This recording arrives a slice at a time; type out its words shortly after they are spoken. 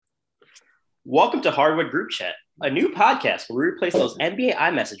Welcome to Hardwood Group Chat, a new podcast where we replace those NBA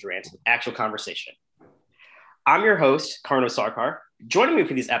iMessage rants with actual conversation. I'm your host, Karno Sarkar. Joining me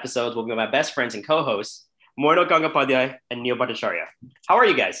for these episodes will be my best friends and co-hosts, Moino Gangapadhyay and Neil Bhattacharya. How are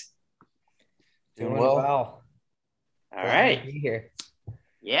you guys? Doing well. All Glad right. to be here.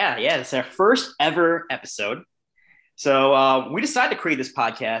 Yeah, it's our first ever episode. So we decided to create this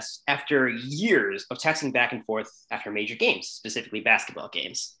podcast after years of texting back and forth after major games, specifically basketball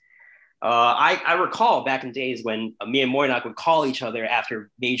games. I recall back in days when me and Moynock would call each other after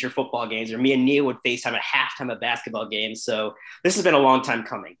major football games, or me and Neil would FaceTime at halftime of basketball games. So this has been a long time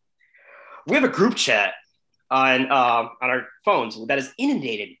coming. We have a group chat on our phones that is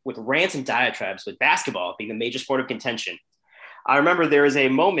inundated with rants and diatribes with basketball being the major sport of contention. I remember there was a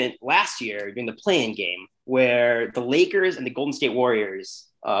moment last year during the play-in game where the Lakers and the Golden State Warriors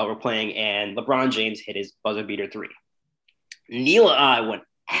were playing, and LeBron James hit his buzzer beater three. Neil and I went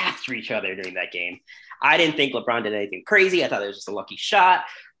after each other during that game. I didn't think LeBron did anything crazy. I thought it was just a lucky shot.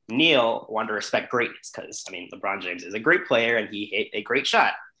 Neil wanted to respect greatness because, LeBron James is a great player and he hit a great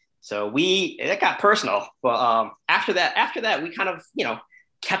shot. So it got personal. But after that, we kind of,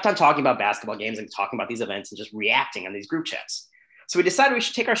 kept on talking about basketball games and talking about these events and just reacting on these group chats. So we decided we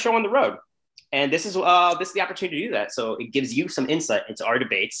should take our show on the road. And this is the opportunity to do that. So it gives you some insight into our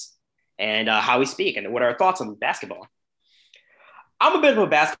debates and how we speak and what are our thoughts on basketball. I'm a bit of a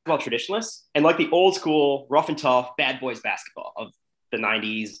basketball traditionalist and like the old school, rough and tough, bad boys basketball of the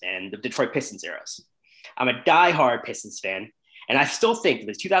 90s and the Detroit Pistons eras. I'm a diehard Pistons fan, and I still think that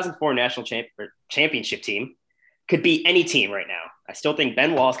the 2004 national championship team could beat any team right now. I still think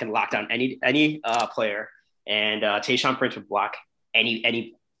Ben Wallace can lock down any player, and Tayshaun Prince would block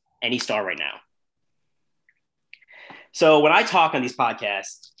any star right now. So when I talk on these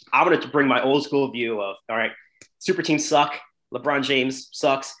podcasts, I wanted to bring my old school view of, all right, super teams suck. LeBron James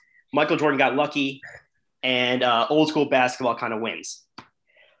sucks. Michael Jordan got lucky, and old school basketball kind of wins.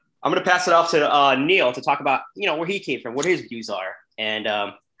 I'm going to pass it off to Neil to talk about, where he came from, what his views are,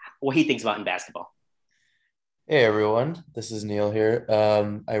 and what he thinks about in basketball. Hey everyone, this is Neil here.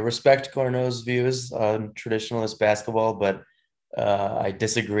 I respect Corno's views on traditionalist basketball, but I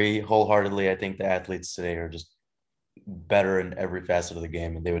disagree wholeheartedly. I think the athletes today are just better in every facet of the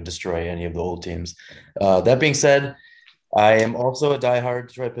game, and they would destroy any of the old teams. That being said, I am also a diehard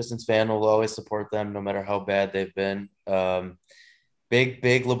Detroit Pistons fan. Will always support them no matter how bad they've been. Big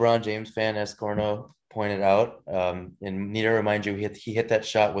LeBron James fan, as Corno pointed out. And need to remind you, he hit that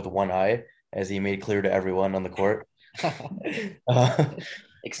shot with one eye, as he made clear to everyone on the court.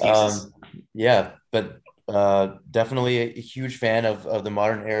 Excuses. Yeah, but definitely a huge fan of the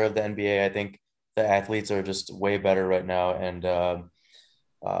modern era of the NBA. I think the athletes are just way better right now, and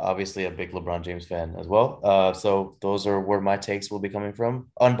obviously a big LeBron James fan as well. So those are where my takes will be coming from.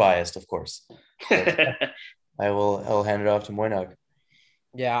 Unbiased, of course. I'll hand it off to Moynock.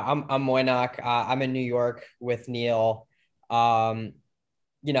 Yeah, I'm Moynock. I'm in New York with Neil. As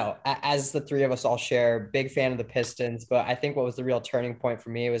the three of us all share, big fan of the Pistons, but I think what was the real turning point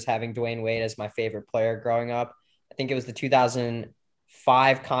for me was having Dwayne Wade as my favorite player growing up. I think it was the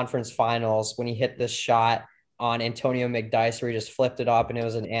 2005 conference finals when he hit this shot on Antonio McDyess where he just flipped it up and it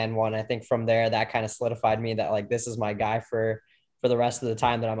was an and one. I think from there, that kind of solidified me that like, this is my guy for the rest of the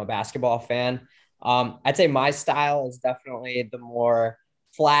time that I'm a basketball fan. I'd say my style is definitely the more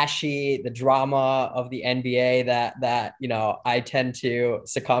flashy, the drama of the NBA that I tend to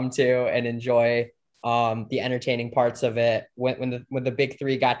succumb to and enjoy the entertaining parts of it. When the big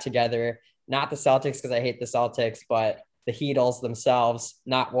three got together, not the Celtics because I hate the Celtics, but the Heatles themselves,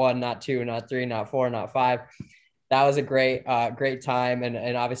 not one, not two, not three, not four, not five. That was a great time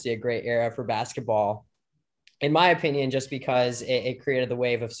and obviously a great era for basketball, in my opinion, just because it created the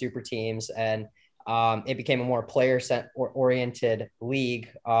wave of super teams and it became a more player-oriented league.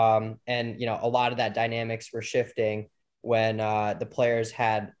 And, a lot of that dynamics were shifting when the players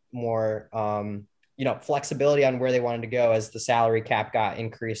had more, flexibility on where they wanted to go as the salary cap got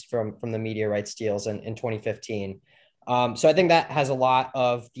increased from the media rights deals in 2015. So I think that has a lot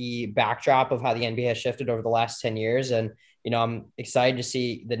of the backdrop of how the NBA has shifted over the last 10 years. And, I'm excited to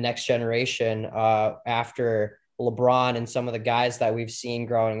see the next generation after LeBron and some of the guys that we've seen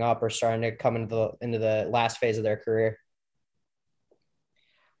growing up are starting to come into the last phase of their career.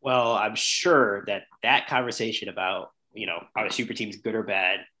 Well, I'm sure that conversation about, are the super teams good or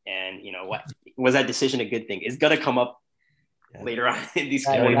bad? And, what was that decision a good thing is going to come up later on in these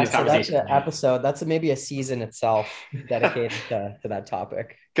conversations. That's an episode. That's maybe a season itself dedicated to that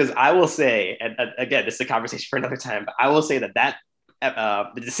topic. Because I will say, and again, this is a conversation for another time, but I will say that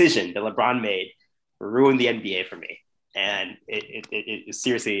the decision that LeBron made ruined the NBA for me. And it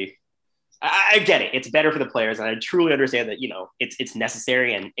seriously I get it. It's better for the players, and I truly understand that, it's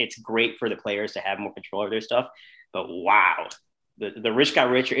necessary and it's great for the players to have more control of their stuff. But wow, the rich got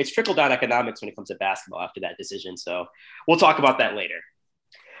richer. It's trickle down economics when it comes to basketball after that decision. So we'll talk about that later.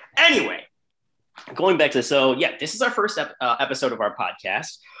 Anyway, going back to this is our first episode of our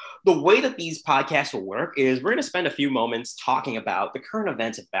podcast. The way that these podcasts will work is we're going to spend a few moments talking about the current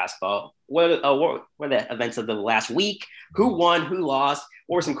events of basketball. What were the events of the last week? Who won? Who lost?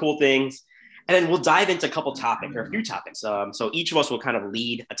 What were some cool things? And then we'll dive into a few topics. So each of us will kind of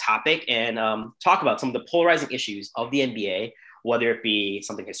lead a topic and talk about some of the polarizing issues of the NBA, whether it be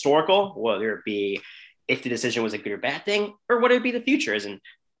something historical, whether it be if the decision was a good or bad thing, or whether it be the future.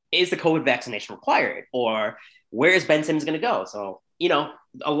 Is the COVID vaccination required? Or where is Ben Simmons going to go? So,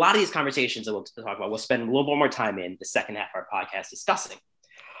 a lot of these conversations that we'll talk about, we'll spend a little bit more time in the second half of our podcast discussing.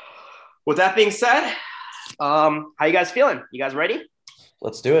 With that being said, how you guys feeling? You guys ready?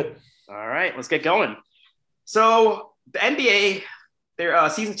 Let's do it. All right, let's get going. So the NBA, their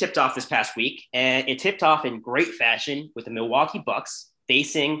season tipped off this past week, and it tipped off in great fashion with the Milwaukee Bucks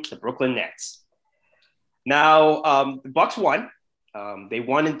facing the Brooklyn Nets. Now, the Bucks won. They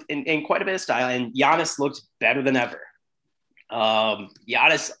won in quite a bit of style, and Giannis looked better than ever.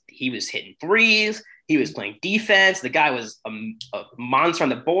 Giannis, he was hitting threes. He was playing defense. The guy was a monster on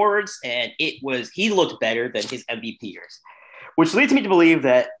the boards, and he looked better than his MVP years, which leads me to believe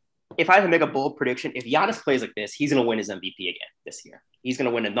that if I had to make a bold prediction, if Giannis plays like this, he's going to win his MVP again this year. He's going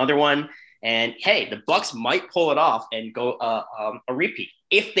to win another one. And hey, the Bucks might pull it off and go a repeat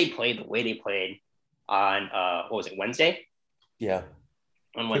if they play the way they played on Wednesday? Yeah.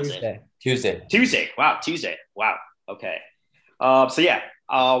 On Wednesday. Tuesday. Wow, Tuesday. Wow. Okay.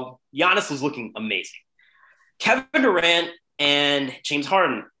 Giannis was looking amazing. Kevin Durant and James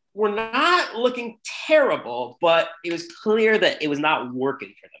Harden were not looking terrible, but it was clear that it was not working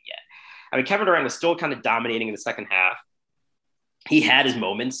for them yet. I mean, Kevin Durant was still kind of dominating in the second half. He had his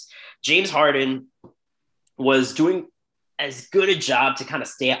moments. James Harden was doing as good a job to kind of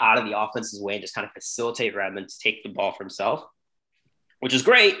stay out of the offense's way and just kind of facilitate rather than to take the ball for himself, which is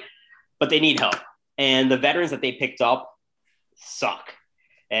great, but they need help. And the veterans that they picked up suck.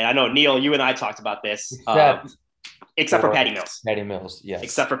 And I know, Neil, you and I talked about this. Except for Patty Mills. Patty Mills, yes.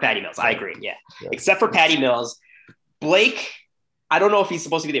 Except for Patty Mills. I agree, yeah. Except for Patty Mills. Blake, I don't know if he's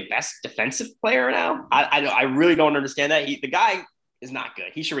supposed to be the best defensive player now. I really don't understand that. The guy is not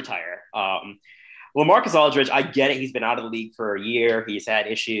good. He should retire. LaMarcus Aldridge, I get it. He's been out of the league for a year. He's had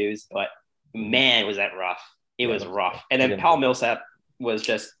issues, but man, was that rough. It was rough. And then Paul Millsap was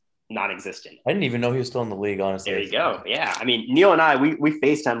just non-existent. I didn't even know he was still in the league, honestly. There you go. Yeah. I mean, Neil and I, we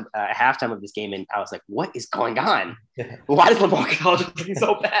FaceTime at halftime of this game, and I was like, what is going on? Why is LaMarcus Aldridge looking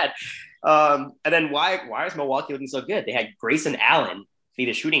so bad? And then why is Milwaukee looking so good? They had Grayson Allen be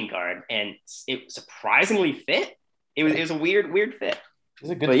the shooting guard, and it surprisingly fit. It was a weird fit.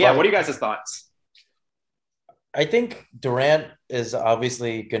 But yeah, what are you guys' thoughts? I think Durant is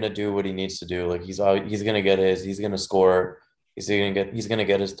obviously going to do what he needs to do. Like he's going to get he's going to score. He's going to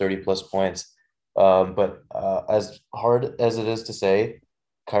get his 30 plus points. But as hard as it is to say,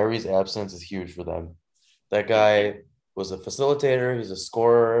 Kyrie's absence is huge for them. That guy was a facilitator. He's a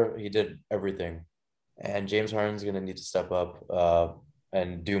scorer. He did everything. And James Harden's going to need to step up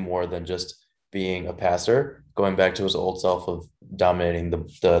and do more than just being a passer, going back to his old self of dominating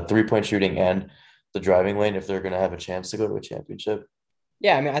the three-point shooting and the driving lane if they're going to have a chance to go to a championship.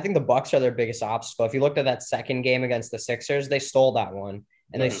 Yeah, I mean, I think the Bucks are their biggest obstacle. If you looked at that second game against the Sixers, they stole that one.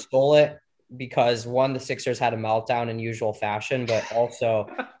 And they stole it because, one, the Sixers had a meltdown in usual fashion, but also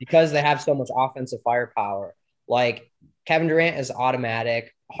because they have so much offensive firepower. Like, Kevin Durant is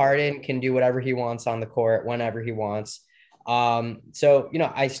automatic. Harden can do whatever he wants on the court whenever he wants. So,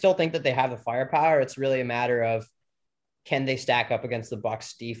 I still think that they have the firepower. It's really a matter of, can they stack up against the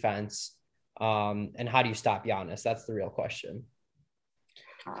Bucks defense? And how do you stop Giannis? That's the real question.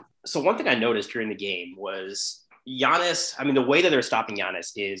 So one thing I noticed during the game was Giannis. I mean, the way that they're stopping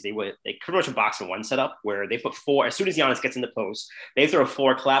Giannis is they pretty much a box and one setup where they put four. As soon as Giannis gets in the post, they throw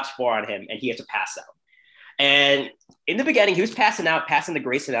collapse four on him, and he has to pass out. And in the beginning, he was passing the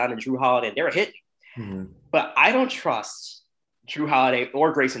Grayson Allen and Drew Holiday, and they were hitting. Mm-hmm. But I don't trust Drew Holiday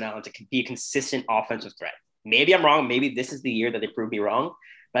or Grayson Allen to be a consistent offensive threat. Maybe I'm wrong. Maybe this is the year that they prove me wrong,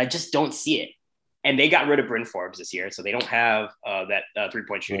 but I just don't see it. And they got rid of Bryn Forbes this year, so they don't have that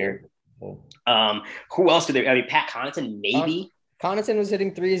three-point shooter. Who else did they? I mean, Pat Connaughton, maybe. Connaughton was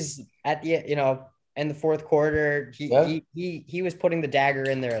hitting threes at the in the fourth quarter. He was putting the dagger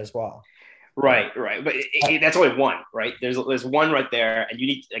in there as well. Right. But that's only one, right? There's one right there, and you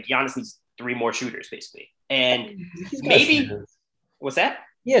need Giannis needs three more shooters basically, and maybe what's that?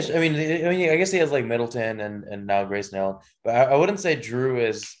 Yes, I guess he has like Middleton and now Grayson Allen, but I wouldn't say Drew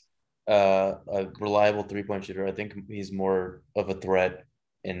is a reliable 3-point shooter. I think he's more of a threat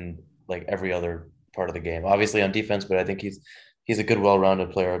in like every other part of the game. Obviously on defense, but I think he's a good,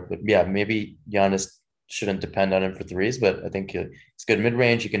 well-rounded player. But yeah, maybe Giannis shouldn't depend on him for threes, but I think he's good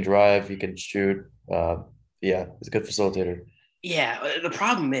mid-range. He can drive, he can shoot. Yeah, he's a good facilitator. Yeah, the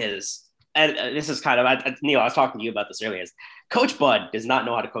problem is, and this is kind of Neil. I was talking to you about this earlier. Is Coach Bud does not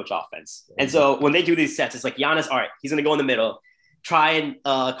know how to coach offense, and so when they do these sets, it's like Giannis. All right, he's going to go in the middle, try and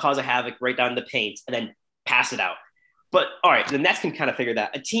cause a havoc right down the paint, and then pass it out. But all right, the Nets can kind of figure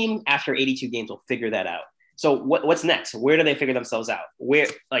that. A team after 82 games will figure that out. So what's next? Where do they figure themselves out? Where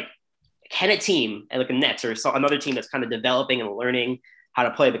like can a team like the Nets or another team that's kind of developing and learning how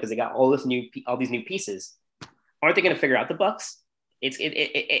to play because they got all these new pieces? Aren't they going to figure out the Bucks?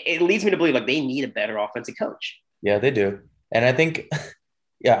 It leads me to believe like they need a better offensive coach. Yeah, they do. And I think,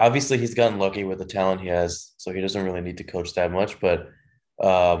 yeah, obviously he's gotten lucky with the talent he has, so he doesn't really need to coach that much. But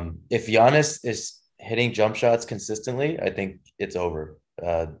if Giannis is hitting jump shots consistently, I think it's over.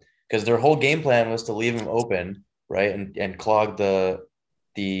 Because their whole game plan was to leave him open, right, and clog the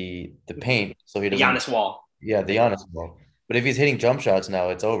paint so he The doesn't. Giannis wall. Yeah, the Giannis wall. But if he's hitting jump shots now,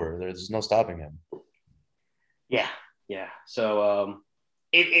 it's over. There's no stopping him. Yeah, yeah. So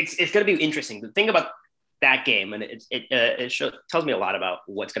it's going to be interesting. The thing about that game, and tells me a lot about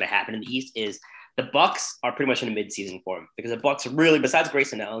what's going to happen in the East, is the Bucks are pretty much in a mid-season form because the Bucks are really, besides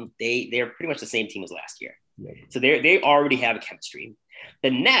Grayson Allen, they're pretty much the same team as last year. Yeah. So they already have a chemistry. The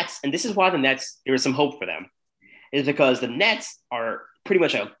Nets, and this is why the Nets, there was some hope for them, is because the Nets are pretty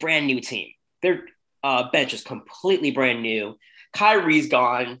much a brand new team. Their bench is completely brand new. Kyrie's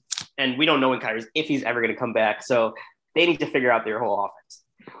gone, and we don't know if he's ever going to come back. So they need to figure out their whole offense.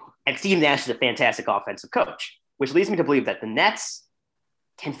 And Steve Nash is a fantastic offensive coach, which leads me to believe that the Nets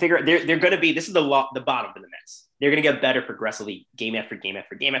can figure out. They're going to be. This is the bottom for the Nets. They're going to get better progressively, game after game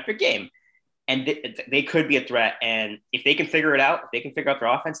after game after game, and they could be a threat. And if they can figure it out, if they can figure out their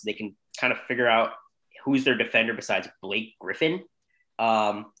offense, they can kind of figure out who's their defender besides Blake Griffin.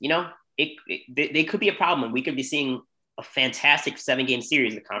 They could be a problem, and we could be seeing a fantastic 7-game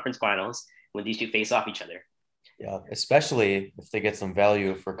series in the conference finals when these two face off each other. Yeah, especially if they get some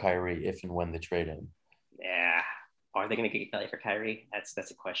value for Kyrie if and when they trade him. Yeah. Are they going to get value for Kyrie?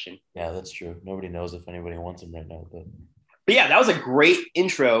 That's a question. Yeah, that's true. Nobody knows if anybody wants him right now. But yeah, that was a great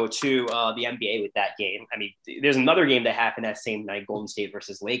intro to the NBA with that game. I mean, there's another game that happened that same night, Golden State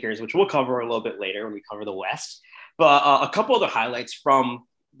versus Lakers, which we'll cover a little bit later when we cover the West. But a couple other highlights from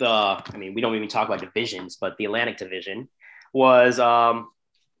we don't even talk about divisions, but the Atlantic Division was, the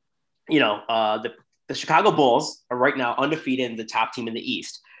Chicago Bulls are right now undefeated and the top team in the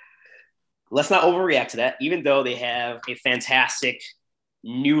East. Let's not overreact to that, even though they have a fantastic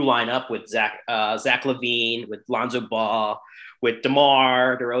new lineup with Zach LaVine, with Lonzo Ball, with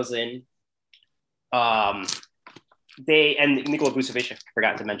DeMar DeRozan. And Nikola Vucevic, I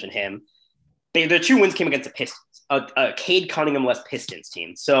forgot to mention him. Their 2 wins came against the Pistons, a Cade Cunningham-less Pistons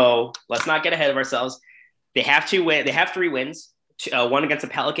team. So let's not get ahead of ourselves. They have 3 wins, 1 against the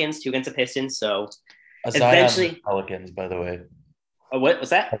Pelicans, 2 against the Pistons. So eventually, Pelicans, by the way. What was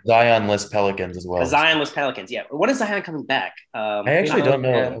that? Zion-less Pelicans as well. Zion-less Pelicans, yeah. When is Zion coming back? I actually don't know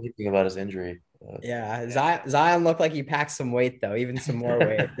anything about his injury. Zion looked like he packed some weight, though, even some more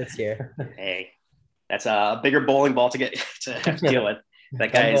weight this year. Hey, that's a bigger bowling ball to have to deal with.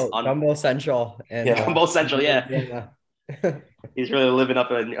 That guy is on Gumbo Central. Gumbo Central, yeah. He's really living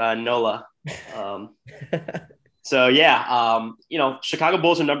up in NOLA. Chicago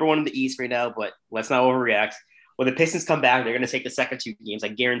Bulls are number 1 in the East right now, but let's not overreact. When the Pistons come back, they're going to take the second 2 games. I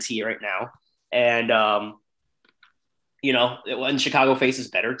guarantee it right now. And, when Chicago faces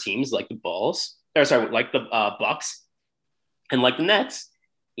better teams like the Bucks and like the Nets,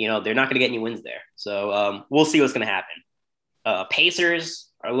 they're not going to get any wins there. So we'll see what's going to happen. Pacers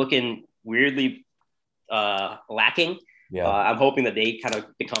are looking weirdly lacking. Yeah. I'm hoping that they kind of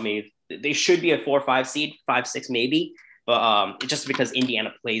they should be a 4-5 seed, 5-6 maybe. But just because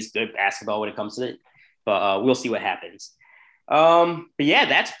Indiana plays good basketball when it comes to it. But we'll see what happens. But yeah,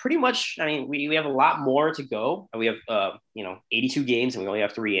 that's pretty much, we have a lot more to go. We have, 82 games and we only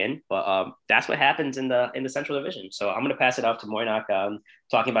have 3 in, but that's what happens in the Central Division. So I'm going to pass it off to Moinak,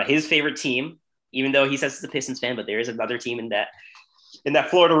 talking about his favorite team, even though he says he's a Pistons fan, but there is another team in that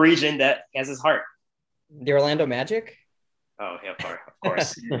Florida region that has his heart. The Orlando Magic? Oh, yeah, of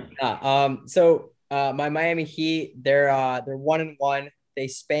course. My Miami Heat, they're 1-1. They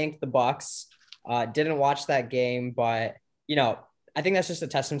spanked the Bucks. Didn't watch that game, but I think that's just a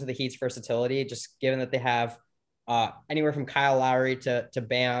testament to the Heat's versatility, just given that they have anywhere from Kyle Lowry to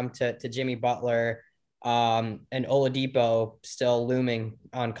Bam to Jimmy Butler, and Oladipo still looming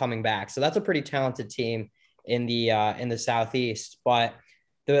on coming back. So that's a pretty talented team in the Southeast. But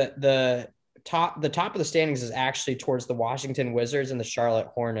the top of the standings is actually towards the Washington Wizards and the Charlotte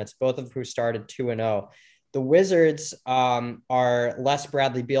Hornets, both of who started 2-0. The Wizards are less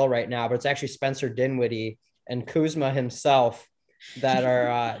Bradley Beal right now, but it's actually Spencer Dinwiddie and Kuzma himself that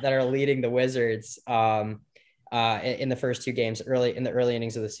are leading the Wizards in the first two games in the early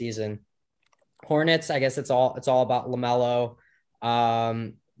innings of the season. Hornets, I guess it's all about LaMelo.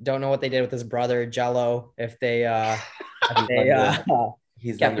 Don't know what they did with his brother Jello, if they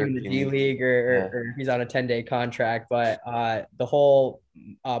he's kept him in the D League or he's on a 10-day contract. But the whole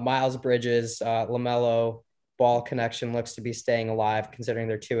Miles Bridges, LaMelo Ball connection looks to be staying alive, considering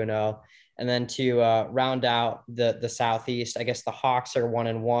they're 2-0. And then to round out the Southeast, I guess the Hawks are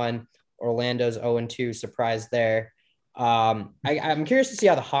 1-1. Orlando's 0-2. Surprise there. I'm curious to see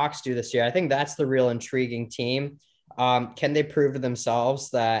how the Hawks do this year. I think that's the real intriguing team. Can they prove to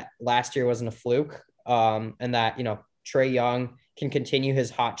themselves that last year wasn't a fluke, and that, Trae Young can continue his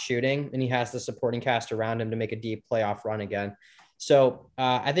hot shooting and he has the supporting cast around him to make a deep playoff run again. So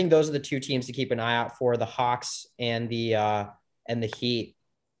I think those are the two teams to keep an eye out for, the Hawks and the Heat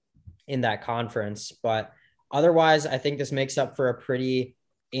in that conference. But otherwise, I think this makes up for a pretty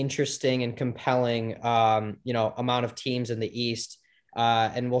interesting and compelling, amount of teams in the East.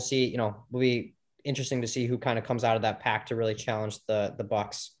 And we'll see, will be interesting to see who kind of comes out of that pack to really challenge the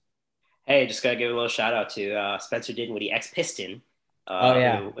Bucks. Hey, just gotta give a little shout out to Spencer Dinwiddie, ex-Piston,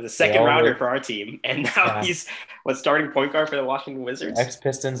 who was a second rounder for our team, and now he's starting point guard for the Washington Wizards.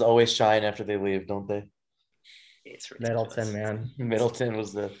 Ex-Pistons always shine after they leave, don't they? It's Middleton, man. Middleton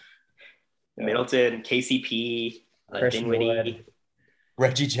was the Middleton, KCP, Dinwiddie,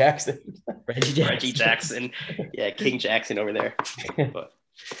 Reggie Jackson. Reggie Jackson. Yeah, King Jackson over there.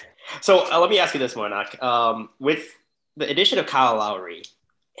 So let me ask you this, Monak. With the addition of Kyle Lowry,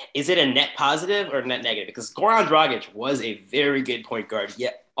 is it a net positive or net negative? Because Goran Dragic was a very good point guard,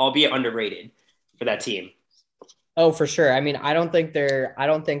 yet albeit underrated for that team. Oh, for sure. I mean, I don't think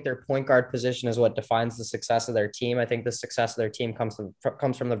their point guard position is what defines the success of their team. I think the success of their team comes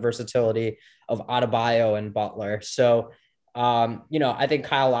from the versatility of Adebayo and Butler. So, I think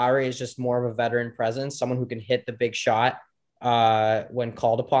Kyle Lowry is just more of a veteran presence, someone who can hit the big shot when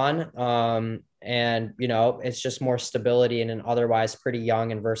called upon. And, it's just more stability in an otherwise pretty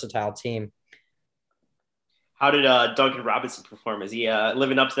young and versatile team. How did Duncan Robinson perform? Is he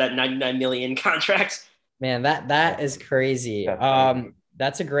living up to that $99 million contract? Man, that is crazy.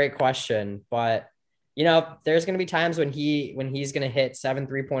 That's a great question, but there's going to be times when he's going to hit 7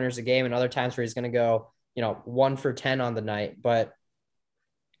 3-pointers a game, and other times where he's going to go, 1 for 10 on the night. But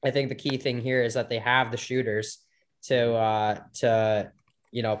I think the key thing here is that they have the shooters to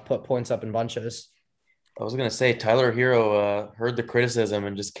put points up in bunches. I was going to say Tyler Hero heard the criticism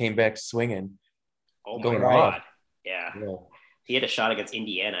and just came back swinging. Oh my God. Yeah. He had a shot against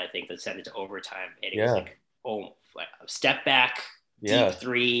Indiana, I think, that sent it to overtime. And it was like, step back, deep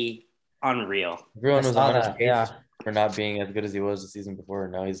three, unreal. Everyone was on his case for not being as good as he was the season before,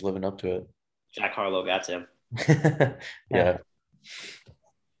 and now he's living up to it. Jack Harlow got to him. Yeah.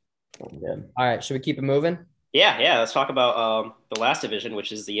 All right, should we keep it moving? Yeah. Let's talk about the last division,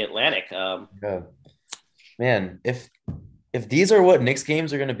 which is the Atlantic. Man, if these are what Knicks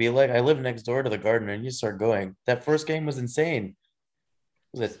games are going to be like, I live next door to the Garden, and you start going. That first game was insane.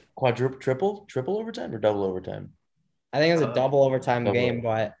 Was it triple overtime or double overtime? I think it was a double overtime game,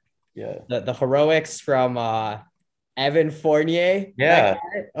 but the heroics from Evan Fournier. Yeah.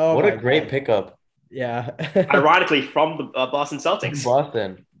 What a great pickup. Yeah. Ironically, from the Boston Celtics.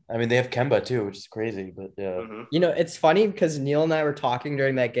 Boston. I mean, they have Kemba too, which is crazy, but yeah. Mm-hmm. It's funny because Neil and I were talking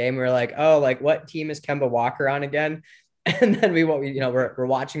during that game. We were like, what team is Kemba Walker on again? And then we're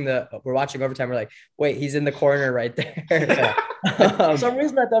watching overtime. We're like, wait, he's in the corner right there. For some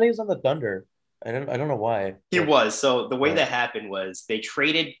reason, I thought he was on the Thunder. I don't know why. He was. So the way that happened was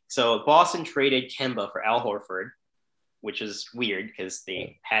Boston traded Kemba for Al Horford, which is weird because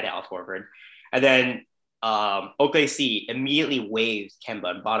they had Al Horford. And then OKC immediately waived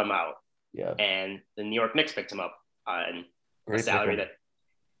Kemba and bought him out. Yeah. And the New York Knicks picked him up on a salary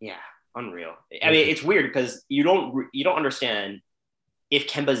unreal. I mean, it's weird because you don't understand if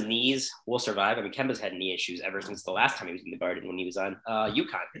Kemba's knees will survive. I mean, Kemba's had knee issues ever since the last time he was in the Garden when he was on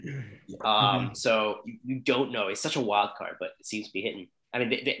UConn. So you don't know. It's such a wild card, but it seems to be hitting. I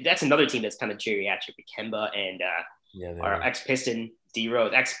mean, that's another team that's kind of geriatric with Kemba and our ex-Piston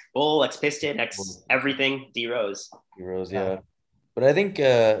D-Rose, ex-Bull, ex-Piston, ex-everything D-Rose. D-Rose, yeah. But I think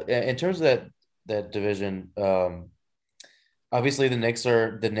in terms of that that division. Obviously the Knicks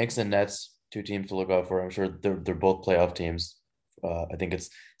and Nets, two teams to look out for. I'm sure they're both playoff teams. I think it's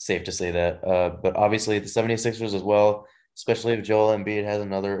safe to say that. But obviously the 76ers as well, especially if Joel Embiid has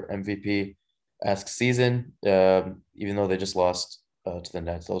another MVP-esque season, even though they just lost to the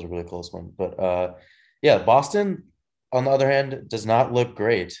Nets. That was a really close one. But yeah, Boston, on the other hand, does not look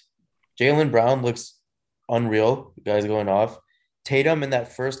great. Jaylen Brown looks unreal. The guy's going off. Tatum in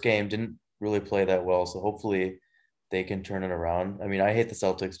that first game didn't really play that well, so hopefully they can turn it around. I mean, I hate the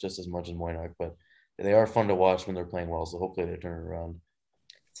Celtics just as much as Moynihan, but they are fun to watch when they're playing well, so hopefully they turn it around.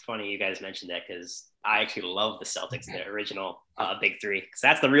 It's funny you guys mentioned that because I actually love the Celtics, the original big three, because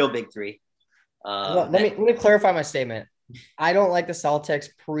that's the real big three. Let me clarify my statement. I don't like the Celtics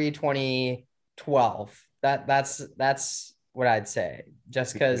pre-2012. That's what I'd say.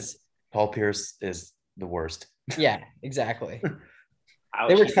 Just because Paul Pierce is the worst. Yeah, exactly.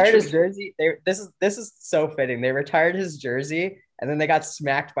 They retired his jersey. This is so fitting. They retired his jersey and then they got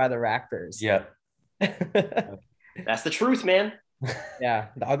smacked by the Raptors. Yeah. That's the truth, man. Yeah,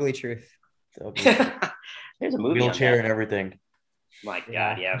 the ugly truth. There's a movie wheelchair and everything. My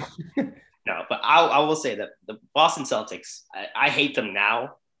God, yeah. No, but I will say that the Boston Celtics, I hate them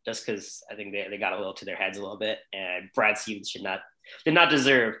now just because I think they got a little to their heads a little bit, and Brad Stevens did not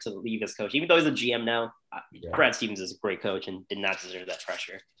deserve to leave as coach, even though he's a GM now. Yeah. Brad Stevens is a great coach and did not deserve that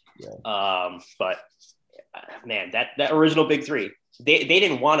pressure. Yeah. But man, that original big three, they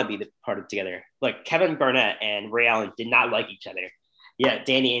didn't want to be the part of together. Like Kevin Garnett and Ray Allen did not like each other. Yeah,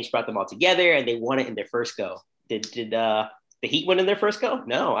 Danny Ainge brought them all together, and they won it in their first go. Did the Heat win in their first go?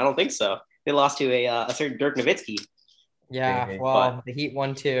 No, I don't think so. They lost to a certain Dirk Nowitzki. Yeah, well, the Heat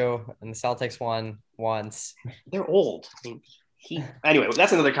won 2, and the Celtics won once. They're old. I mean, anyway,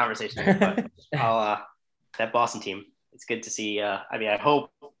 that's another conversation. But that Boston team, it's good to see. I mean, I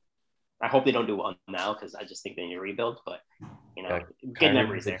hope they don't do one now because I just think they need to rebuild. But good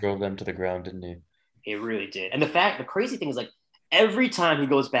memories there. Drove them to the ground, didn't he? He really did. And the crazy thing is, like, every time he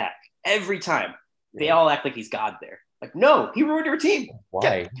goes back, they all act like he's God there. Like, no, he ruined your team.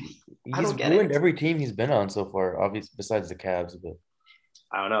 Why? He's ruined every team he's been on so far, obviously, besides the Cavs. But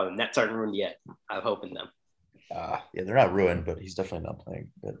I don't know. The Nets aren't ruined yet. I'm hoping them. Yeah, they're not ruined, but he's definitely not playing.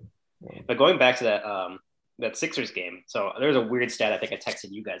 But going back to that Sixers game, so there's a weird stat I think I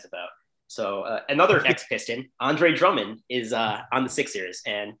texted you guys about. So another ex-Piston, Andre Drummond, is on the Sixers,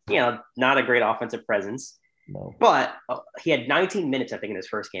 and not a great offensive presence. No. But he had 19 minutes, I think, in his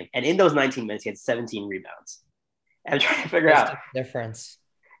first game, and in those 19 minutes, he had 17 rebounds. And I'm trying to figure out the difference.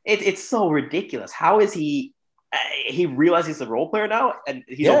 It's so ridiculous. How is he? He realizes he's a role player now, and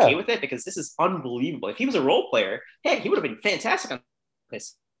he's okay with it because this is unbelievable. If he was a role player, hey, he would have been fantastic on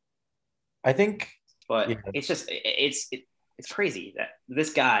this. I think, but it's just it's crazy that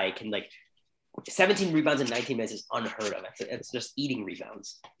this guy can 17 rebounds in 19 minutes is unheard of. It's just eating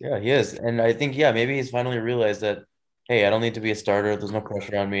rebounds. Yeah, he is, and I think maybe he's finally realized that. Hey, I don't need to be a starter. There's no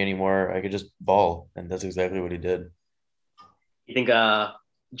pressure on me anymore. I could just ball, and that's exactly what he did. You think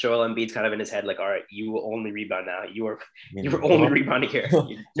Joel Embiid's kind of in his head, like, all right, you will only rebound now. You were only rebounding here.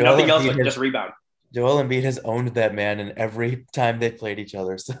 Nothing else but just rebound. Joel Embiid has owned that man in every time they played each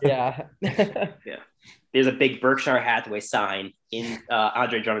other. So. Yeah. Yeah. There's a big Berkshire Hathaway sign in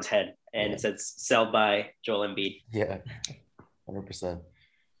Andre Drummond's head, and it says "Sell by Joel Embiid." Yeah, 100%.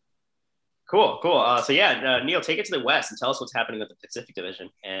 Cool. So Neil, take it to the West and tell us what's happening with the Pacific Division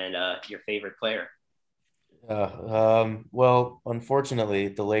and your favorite player. Well, unfortunately,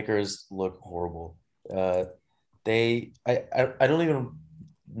 the Lakers look horrible. I don't even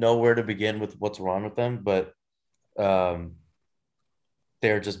know where to begin with what's wrong with them, but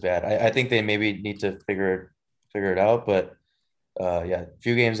they're just bad. I think they maybe need to figure it out, but a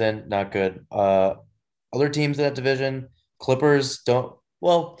few games in, not good. Other teams in that division, Clippers don't.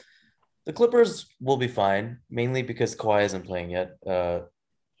 Well, the Clippers will be fine, mainly because Kawhi isn't playing yet.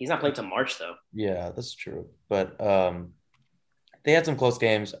 He's not playing till March, though. Yeah, that's true. But they had some close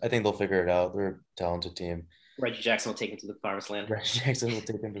games. I think they'll figure it out. They're a talented team. Reggie Jackson will take him to the promised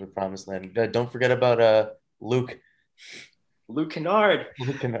land. Don't forget about Luke Kennard.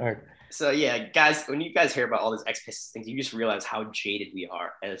 Luke Kennard. So, yeah, guys, when you guys hear about all these ex-Pistons things, you just realize how jaded we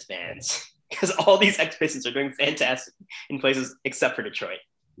are as fans. Because all these ex-Pistons are doing fantastic in places except for Detroit.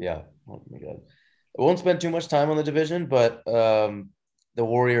 Yeah. Oh, my God. I won't spend too much time on the division, but the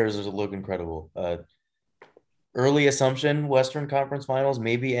Warriors look incredible. Early assumption, Western Conference Finals,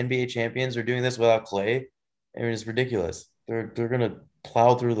 maybe NBA champions are doing this without Clay. I mean, it's ridiculous. They're going to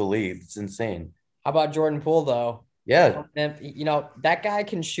plow through the league. It's insane. How about Jordan Poole, though? Yeah. And, that guy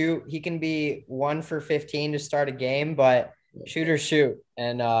can shoot. He can be 1 for 15 to start a game, but shoot or shoot.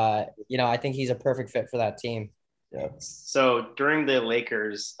 And, I think he's a perfect fit for that team. Yeah. So during the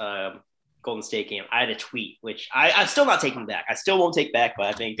Lakers Golden State game, I had a tweet, which I'm still not taking back. I still won't take back, but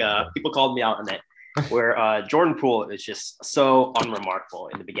I think people called me out on it, where Jordan Poole is just so unremarkable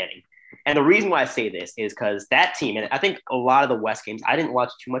in the beginning. And the reason why I say this is because that team, and I think a lot of the West games, I didn't watch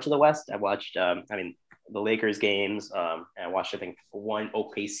too much of the West. I watched, the Lakers games, and I watched, I think, one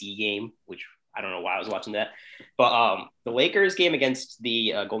OKC game, which I don't know why I was watching that. But the Lakers game against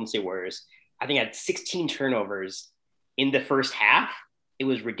the Golden State Warriors, I think had 16 turnovers in the first half. It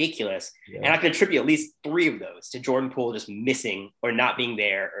was ridiculous. Yeah. And I can attribute at least 3 of those to Jordan Poole just missing or not being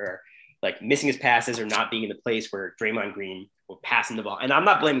there, or like missing his passes or not being in the place where Draymond Green will pass him the ball. And I'm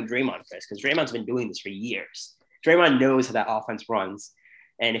not blaming Draymond for this, because Draymond's been doing this for years. Draymond knows how that offense runs.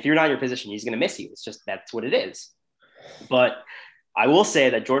 And if you're not in your position, he's going to miss you. It's just, that's what it is. But I will say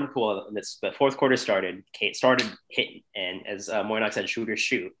that Jordan Poole, the fourth quarter started hitting. And as Moynock said, shoot or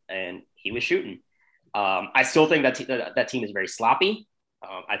shoot. And he was shooting. I still think that team is very sloppy.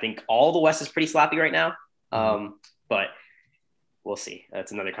 I think all the West is pretty sloppy right now. But we'll see.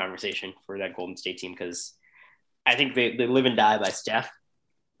 That's another conversation for that Golden State team, because I think they live and die by Steph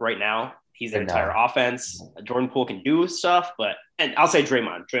right now. He's their entire offense. Jordan Poole can do stuff, and I'll say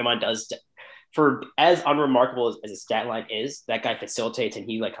Draymond. Draymond does, for as unremarkable as his stat line is, that guy facilitates, and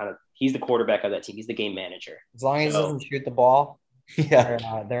he's the quarterback of that team. He's the game manager. As long as he doesn't shoot the ball,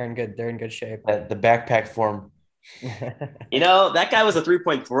 they're in good shape. The backpack form. That guy was a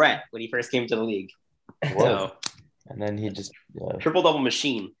 3-point threat when he first came to the league. So, and then he just triple double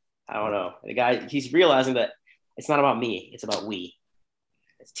machine. I don't know. The guy, he's realizing that it's not about me, it's about we.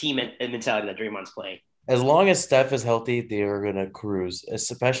 It's team and mentality that Draymond's playing. As long as Steph is healthy, they are gonna cruise.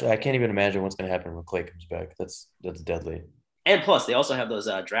 Especially, I can't even imagine what's gonna happen when Klay comes back. That's deadly. And plus, they also have those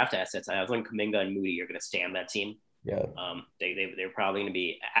draft assets. I think Kuminga and Moody are gonna stay on that team. Yeah. They're probably gonna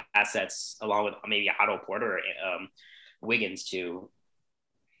be assets along with maybe Otto Porter or Wiggins to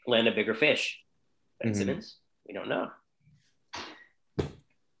land a bigger fish. Ben Simmons, we don't know.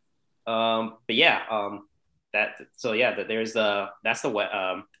 But yeah, that's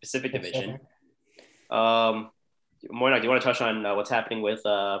the Pacific Division. Moynock, do you want to touch on what's happening with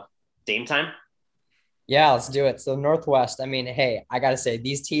Dame time? Yeah, let's do it. So Northwest, I mean, hey, I got to say,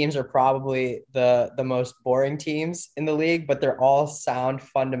 these teams are probably the most boring teams in the league, but they're all sound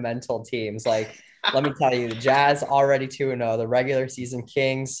fundamental teams. Like, let me tell you, the Jazz already 2-0, the regular season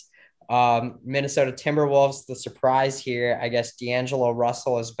Kings, Minnesota Timberwolves, the surprise here, I guess D'Angelo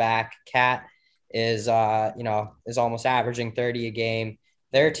Russell is back. Cat is almost averaging 30 a game.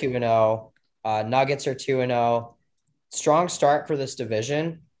 They're 2-0. Nuggets are 2-0. Strong start for this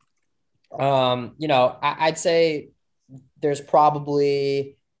division. I'd say there's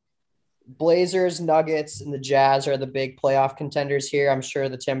probably Blazers, Nuggets, and the Jazz are the big playoff contenders here. I'm sure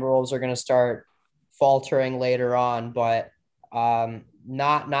the Timberwolves are going to start faltering later on, but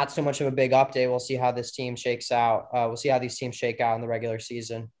not so much of a big update. We'll see how this team shakes out. We'll see how these teams shake out in the regular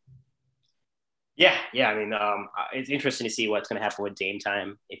season. Yeah. I mean, it's interesting to see what's going to happen with Dame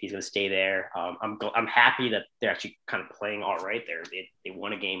time, if he's going to stay there. I'm happy that they're actually kind of playing all right there. They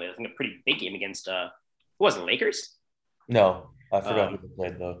won a game, I think a pretty big game against who was it, Lakers? No, I forgot who they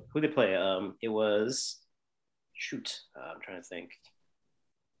played though. Who they play? It was I'm trying to think.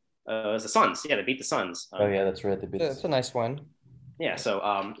 It was the Suns. Yeah, they beat the Suns. Yeah, that's right. They beat. It's a nice win. Yeah, so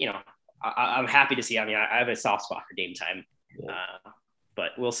I'm happy to see. I mean, I have a soft spot for Dame time,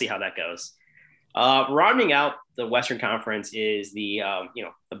 but we'll see how that goes. Rounding out the Western Conference is the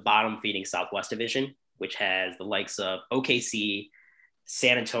bottom feeding Southwest Division, which has the likes of OKC,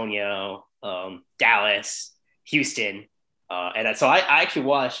 San Antonio, Dallas, Houston, and so I actually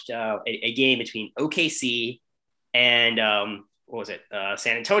watched a game between OKC and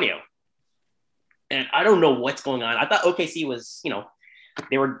San Antonio, and I don't know what's going on. I thought OKC was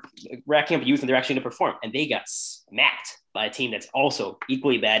they were racking up youth and they're actually going to perform, and they got smacked by a team that's also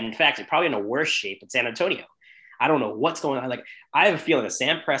equally bad. In fact, they're probably in a worse shape than San Antonio. I don't know what's going on. Like, I have a feeling that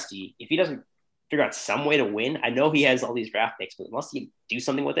Sam Presti, if he doesn't figure out some way to win, I know he has all these draft picks, but unless he do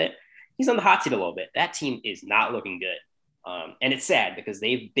something with it, he's on the hot seat a little bit. That team is not looking good. And it's sad because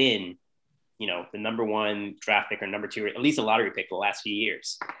they've been, the number 1 draft pick or number 2, or at least a lottery pick the last few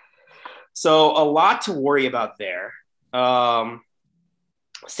years. So a lot to worry about there.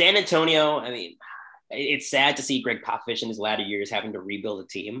 San Antonio, I mean, it's sad to see Greg Popovich in his latter years having to rebuild a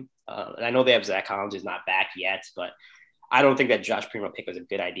team. And I know they have Zach Collins who's not back yet, but I don't think that Josh Primo pick was a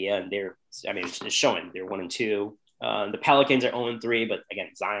good idea. And it's showing they're 1-2. The Pelicans are 0-3, but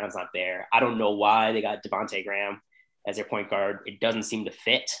again, Zion's not there. I don't know why they got Devontae Graham as their point guard. It doesn't seem to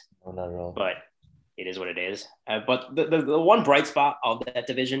fit. No, not at all. But it is what it is. But the one bright spot of that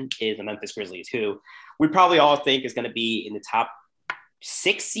division is the Memphis Grizzlies, who we probably all think is going to be in the top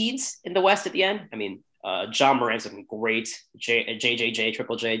 6 seeds in the West at the end. I mean, John Morant's looking great. JJJ,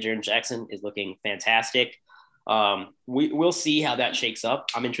 Triple J, Jaren Jackson is looking fantastic. We'll see how that shakes up.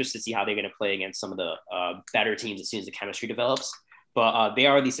 I'm interested to see how they're going to play against some of the better teams as soon as the chemistry develops. But they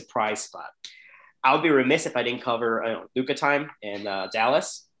are the surprise spot. I would be remiss if I didn't cover Luka time in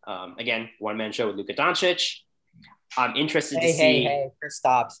Dallas. Again, one-man show with Luka Doncic. I'm interested to see. Hey,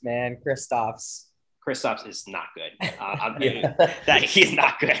 Kristaps, man. Kristaps is not good. That he's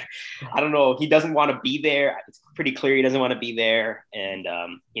not good. I don't know. He doesn't want to be there. It's pretty clear he doesn't want to be there. And,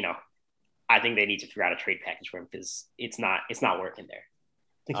 I think they need to figure out a trade package for him because it's not working there.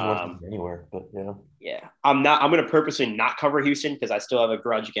 I think he wants to be anywhere, but yeah. Yeah. I'm going to purposely not cover Houston because I still have a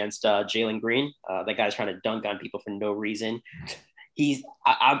grudge against Jalen Green. That guy's trying to dunk on people for no reason.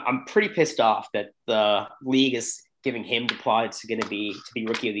 I'm pretty pissed off that the league is giving him the plot to be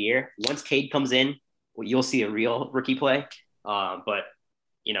rookie of the year. Once Cade comes in, you'll see a real rookie play. But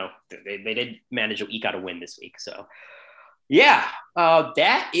they did manage to eke out a win this week. So yeah,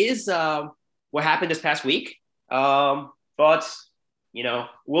 that is what happened this past week. But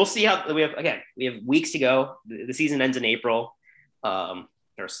we'll see how we have weeks to go. The season ends in April.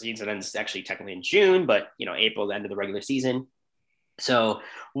 Or season ends actually technically in June, but April, the end of the regular season. So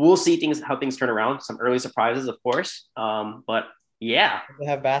we'll see how things turn around. Some early surprises, of course. But yeah, we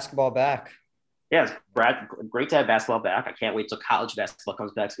have basketball back. Yeah, Brad, great to have basketball back. I can't wait till college basketball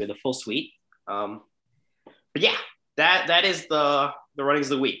comes back. So we have the full suite. But yeah, that is the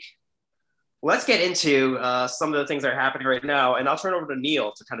runnings of the week. Let's get into some of the things that are happening right now, and I'll turn over to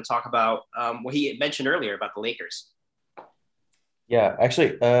Neil to kind of talk about what he mentioned earlier about the Lakers. Yeah,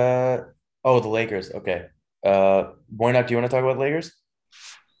 actually, the Lakers. Okay. Moynick, do you want to talk about the Lakers?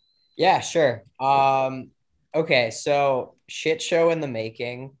 Yeah, sure. Okay, so shit show in the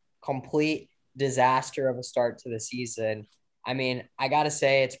making, complete disaster of a start to the season. I mean, I got to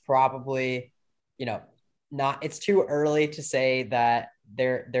say it's probably, it's too early to say that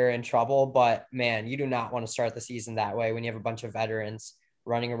they're in trouble, but man, you do not want to start the season that way when you have a bunch of veterans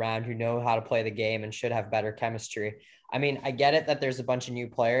running around who know how to play the game and should have better chemistry. I mean, I get it that there's a bunch of new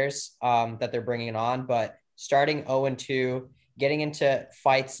players that they're bringing on, but starting 0-2, getting into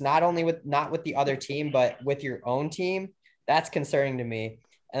fights, not with the other team, but with your own team, that's concerning to me.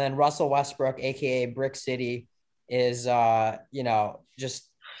 And then Russell Westbrook, AKA Brick City, is, just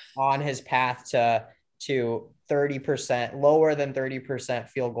on his path to 30%, lower than 30%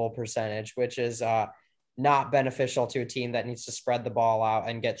 field goal percentage, which is not beneficial to a team that needs to spread the ball out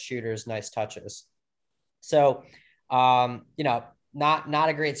and get shooters nice touches. So, not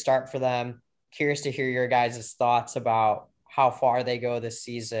a great start for them. Curious to hear your guys' thoughts about how far they go this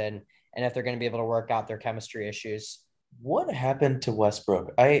season and if they're going to be able to work out their chemistry issues. What happened to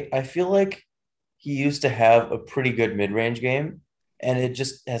Westbrook? I feel like he used to have a pretty good mid-range game, and it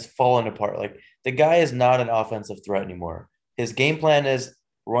just has fallen apart. Like, the guy is not an offensive threat anymore. His game plan is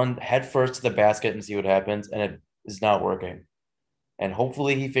run headfirst to the basket and see what happens, and it is not working. And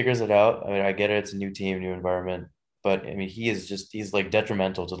hopefully he figures it out. I mean, I get it. It's a new team, new environment. But, I mean, he's like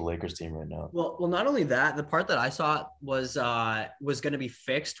detrimental to the Lakers team right now. Well, not only that, the part that I saw was going to be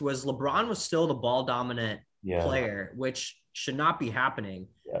fixed was LeBron was still the ball dominant player, which should not be happening.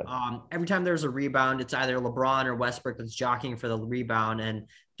 Yeah. Every time there's a rebound, it's either LeBron or Westbrook that's jockeying for the rebound. And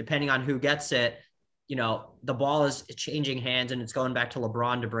depending on who gets it, the ball is changing hands and it's going back to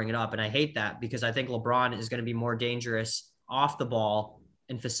LeBron to bring it up. And I hate that because I think LeBron is going to be more dangerous off the ball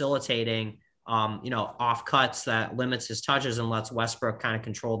and facilitating, off cuts that limits his touches and lets Westbrook kind of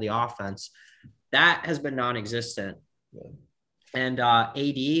control the offense. That has been non-existent. Yeah. And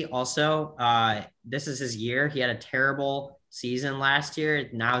AD also, this is his year. He had a terrible season last year.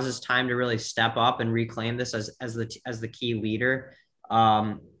 Now is his time to really step up and reclaim this as the key leader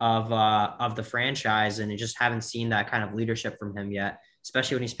of the franchise. And you just haven't seen that kind of leadership from him yet,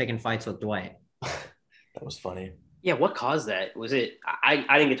 especially when he's picking fights with Dwight. That was funny. Yeah, what caused that? Was it? I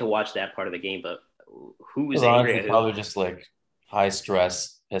didn't get to watch that part of the game, but who was angry? Probably just like high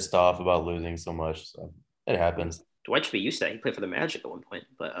stress, pissed off about losing so much. So it happens. Dwight should be used to that. He played for the Magic at one point.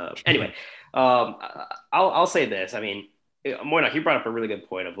 But anyway, I'll say this. I mean, Moynick, you brought up a really good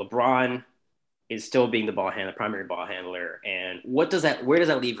point of LeBron is still being the primary ball handler. And where does that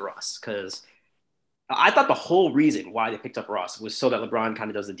leave Russ? Because I thought the whole reason why they picked up Russ was so that LeBron kind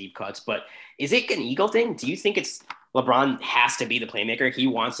of does the deep cuts. But is it an ego thing? Do you think it's LeBron has to be the playmaker? He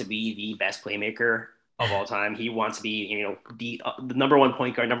wants to be the best playmaker of all time. He wants to be, the number one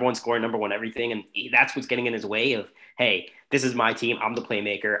point guard, number one scorer, number one everything. And that's what's getting in his way of, hey, this is my team. I'm the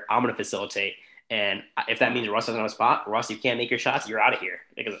playmaker. I'm going to facilitate. And if that means Russ doesn't have a spot, Russ, you can't make your shots, you're out of here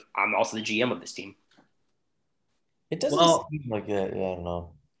because I'm also the GM of this team. It doesn't Well, seem like that. Yeah, I don't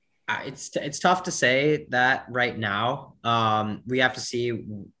know. it's tough to say that right now. We have to see,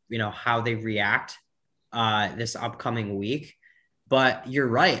 how they react this upcoming week. But you're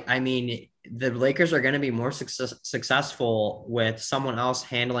right. I mean, the Lakers are going to be more successful with someone else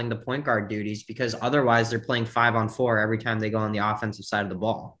handling the point guard duties because otherwise they're playing 5-on-4 every time they go on the offensive side of the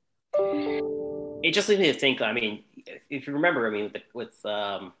ball. It just leads me to think. I mean, if you remember, I mean, with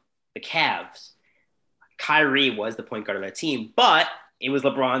the Cavs, Kyrie was the point guard of that team, but it was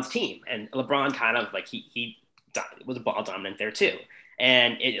LeBron's team, and LeBron kind of like he was ball dominant there too,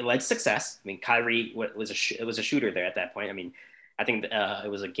 and it led to success. I mean, Kyrie was a shooter there at that point. I mean, I think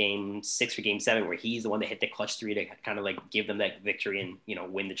it was a game 6 or game 7 where he's the one that hit the clutch 3 to kind of like give them that victory and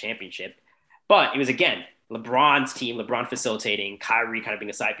win the championship. But it was again LeBron's team, LeBron facilitating, Kyrie kind of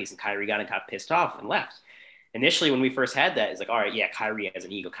being a side piece, and Kyrie got pissed off and left. Initially, when we first had that, it's like, all right, yeah, Kyrie has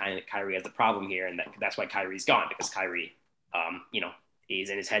an ego. Kyrie has the problem here, and that's why Kyrie's gone because Kyrie, he's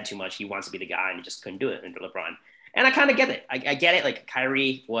in his head too much. He wants to be the guy, and he just couldn't do it under LeBron. And I kind of get it. I get it. Like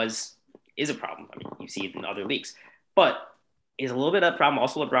Kyrie is a problem. I mean, you see it in other leagues, but is a little bit of a problem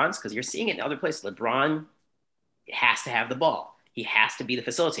also LeBron's because you're seeing it in other places. LeBron has to have the ball. He has to be the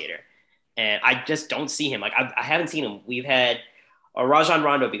facilitator, and I just don't see him. Like I haven't seen him. We've had Rajon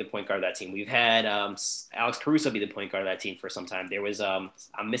Rondo be the point guard of that team. We've had Alex Caruso be the point guard of that team for some time. There was I'm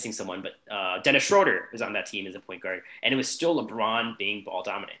missing someone, but Dennis Schroeder was on that team as a point guard, and it was still LeBron being ball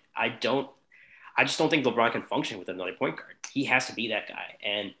dominant. I just don't think LeBron can function with another point guard. He has to be that guy,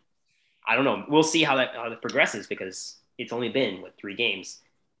 and I don't know. We'll see how that progresses because it's only been 3 games,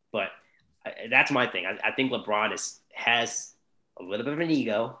 but that's my thing. I think LeBron has a little bit of an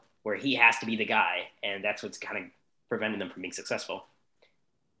ego where he has to be the guy, and that's what's kind of preventing them from being successful.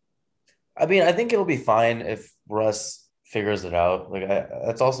 I mean, I think it'll be fine if Russ figures it out. Like,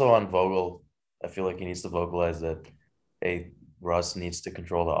 that's also on Vogel. I feel like he needs to vocalize that, hey, Russ needs to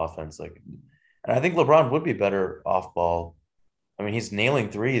control the offense. Like, and I think LeBron would be better off ball. I mean, he's nailing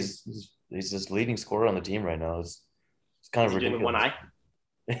threes. He's just leading scorer on the team right now. It's kind of ridiculous. Doing with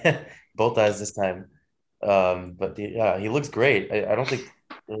one eye? Both eyes this time. But yeah, he looks great. I don't think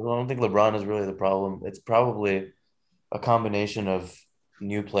LeBron is really the problem. It's probably a combination of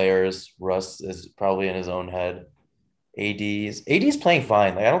new players. Russ is probably in his own head. AD's playing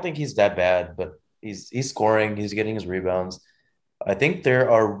fine. Like, I don't think he's that bad, but he's scoring. He's getting his rebounds. I think they're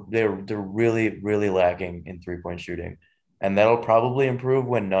really, really lacking in 3-point shooting, and that'll probably improve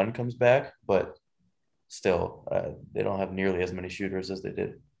when Nunn comes back. But still, they don't have nearly as many shooters as they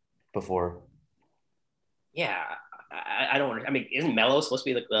did before. Yeah, I don't. I mean, isn't Melo supposed to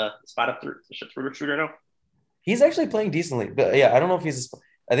be like the spot up shooter now? He's actually playing decently, but yeah, I don't know if he's.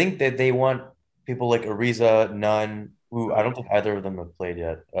 I think that they want people like Ariza, Nunn, who I don't think either of them have played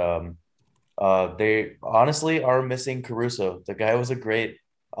yet. They honestly are missing Caruso. The guy was a great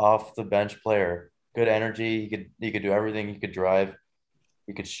off the bench player, good energy. He could do everything. He could drive,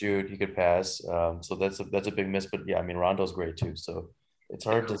 he could shoot, he could pass. So that's a big miss. But yeah, I mean Rondo's great too. So it's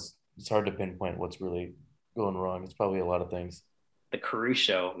hard to pinpoint what's really going wrong. It's probably a lot of things. The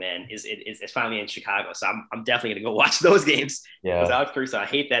Caruso, man, is finally in Chicago. So I'm definitely gonna go watch those games. Yeah. Because Alex Caruso, I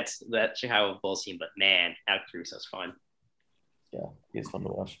hate that Chicago Bulls team, but man, Alex Caruso's fun. Yeah, he's fun to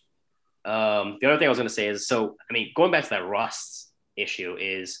watch. The other thing I was gonna say is, so I mean, going back to that Russ issue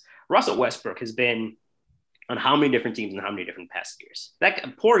is Russell Westbrook has been on how many different teams and how many different past years.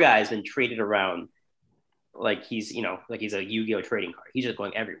 That poor guy has been traded around like he's a Yu-Gi-Oh trading card. He's just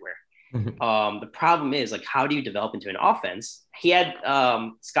going everywhere. The problem is, like, how do you develop into an offense? He had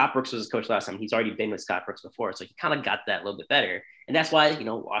Scott Brooks was his coach last time. He's already been with Scott Brooks before, so he kind of got that a little bit better. And that's why,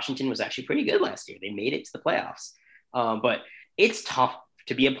 Washington was actually pretty good last year. They made it to the playoffs. But it's tough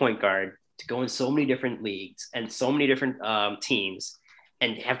to be a point guard, to go in so many different leagues and so many different teams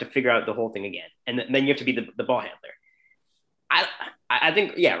and have to figure out the whole thing again. And then you have to be the ball handler. I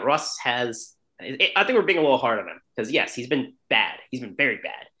think, yeah, Russ has – I think we're being a little hard on him because, yes, he's been bad. He's been very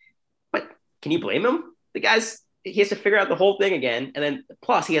bad. Can you blame him? He has to figure out the whole thing again. And then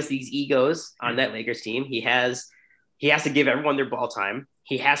plus he has these egos on that Lakers team. He has to give everyone their ball time.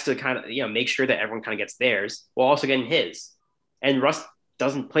 He has to kind of, make sure that everyone kind of gets theirs while also getting his. And Russ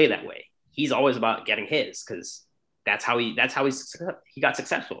doesn't play that way. He's always about getting his because that's how he got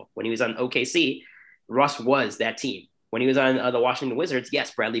successful. When he was on OKC, Russ was that team. When he was on the Washington Wizards,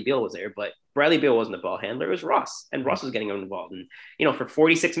 yes, Bradley Beal was there, but Bradley Beal wasn't the ball handler. It was Russ, and Russ was getting him involved. And, for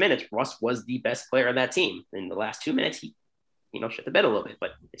 46 minutes, Russ was the best player on that team. In the last 2 minutes, he, shit the bed a little bit, but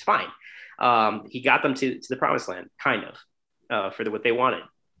it's fine. He got them to the promised land, kind of, for what they wanted.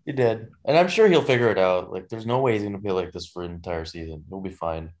 He did, and I'm sure he'll figure it out. Like, there's no way he's gonna play like this for an entire season. He'll be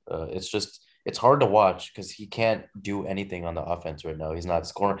fine. It's hard to watch because he can't do anything on the offense right now. He's not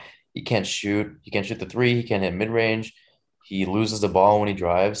scoring. He can't shoot. He can't shoot the three. He can't hit mid range. He loses the ball when he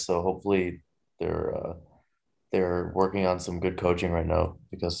drives. So hopefully they're working on some good coaching right now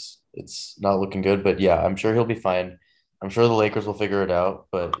because it's not looking good. But yeah, I'm sure he'll be fine. I'm sure the Lakers will figure it out.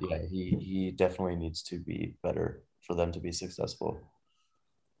 But yeah, he definitely needs to be better for them to be successful.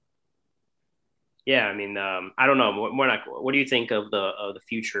 Yeah, I mean, I don't know. What do you think of the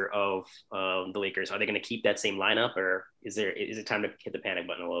future of the Lakers? Are they going to keep that same lineup, or is it time to hit the panic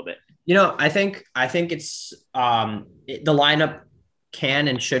button a little bit? I think it's the lineup can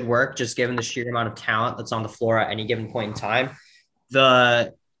and should work just given the sheer amount of talent that's on the floor at any given point in time.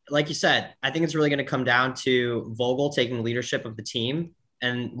 The Like you said, I think it's really going to come down to Vogel taking the leadership of the team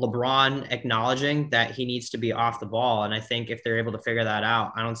and LeBron acknowledging that he needs to be off the ball. And I think if they're able to figure that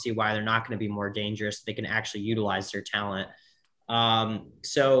out, I don't see why they're not going to be more dangerous. They can actually utilize their talent. Long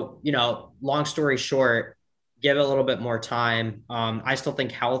story short, give it a little bit more time. I still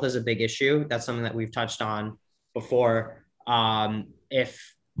think health is a big issue. That's something that we've touched on before.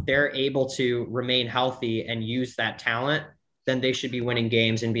 If they're able to remain healthy and use that talent, then they should be winning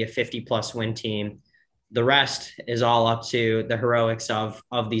games and be a 50+ win team. The rest is all up to the heroics of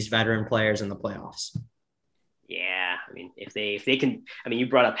these veteran players in the playoffs. Yeah, I mean, if they can, I mean, you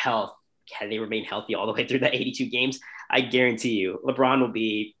brought up health. Can they remain healthy all the way through the 82 games? I guarantee you, LeBron will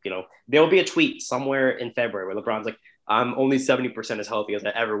be, there will be a tweet somewhere in February where LeBron's like, I'm only 70% as healthy as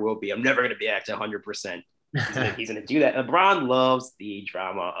I ever will be. I'm never going to be back to 100%. He's gonna do that. LeBron loves the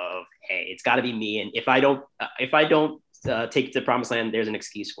drama of, hey, it's got to be me, and if I don't take it to the promised land, there's an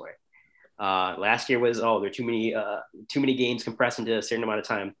excuse for it. Last year was, there are too many games compressed into a certain amount of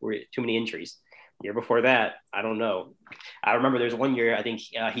time. Too many injuries. The year before that, I don't know. I remember there's one year I think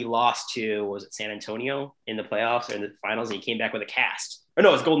he lost to, was it San Antonio in the playoffs or in the finals, and he came back with a cast. Or no,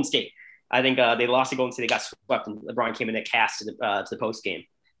 it was Golden State. I think they lost to Golden State. They got swept, and LeBron came in a cast to the post game.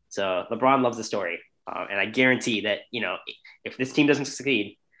 So LeBron loves the story, and I guarantee that if this team doesn't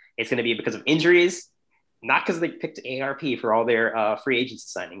succeed, it's going to be because of injuries, not because they picked ARP for all their free agency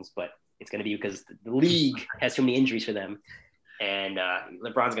signings, but it's going to be because the league has too many injuries for them. And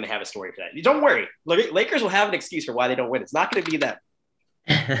LeBron's going to have a story for that. Don't worry. Lakers will have an excuse for why they don't win. It's not going to be them.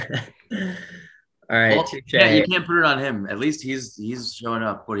 All right. Well, yeah, you can't put it on him. At least he's showing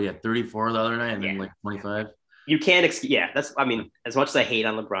up. What, he had 34 the other night and then like 25? You can't as much as I hate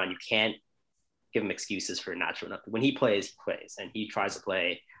on LeBron, you can't give him excuses for not showing up. When he plays, and he tries to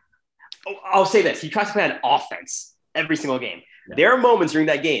play. Oh, I'll say this. He tries to play on offense every single game. Yeah. There are moments during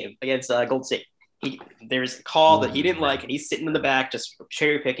that game against Golden State. There's a call that he didn't like, and he's sitting in the back just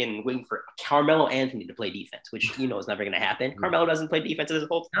cherry picking and waiting for Carmelo Anthony to play defense, which is never going to happen. Carmelo doesn't play defense as a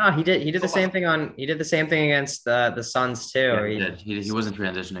whole. No, he did. He did the same thing against the Suns too. Yeah, he wasn't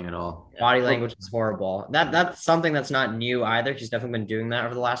transitioning at all. Body language is horrible. That's something that's not new either. He's definitely been doing that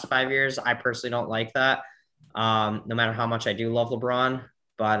over the last 5 years. I personally don't like that. No matter how much I do love LeBron,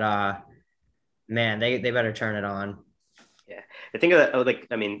 but man, they better turn it on. Yeah, the thing that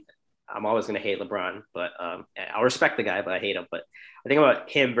I'm always going to hate LeBron, but I'll respect the guy, but I hate him. But I think about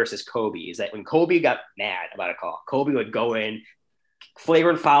him versus Kobe is that when Kobe got mad about a call, Kobe would go in,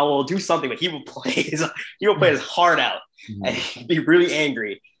 flagrant foul, do something, but he would play his heart out and be really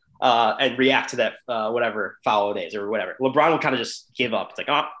angry and react to that whatever foul it is or whatever. LeBron will kind of just give up. It's like,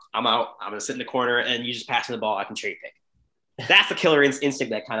 oh, I'm out. I'm going to sit in the corner and you just pass me the ball. I can cherry pick. That's the killer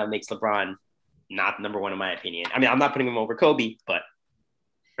instinct that kind of makes LeBron not number one in my opinion. I mean, I'm not putting him over Kobe,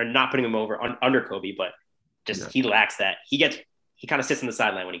 or not putting him over under Kobe, but he lacks that. He kind of sits in the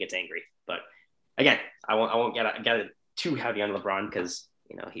sideline when he gets angry. But again, I won't get too heavy on LeBron because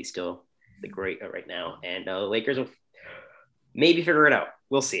he's still the great right now, and the Lakers will maybe figure it out.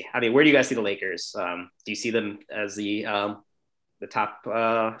 We'll see. I mean, where do you guys see the Lakers? Do you see them as the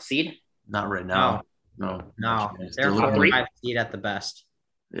top seed? Not right now. No. They're a 4-5 seed at the best.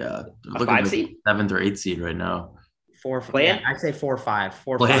 Yeah, a 5 seed, 7th or 8th seed right now. 4-5. Yeah, I'd say 4-5.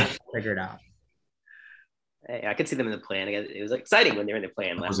 4-5. Figure it out. Hey, I could see them in the plan. It was exciting when they were in the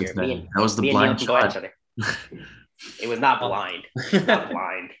plan last year. That was the blind shot. It was not blind. Not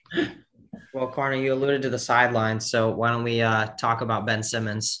blind. Well, Connor, you alluded to the sidelines, so why don't we talk about Ben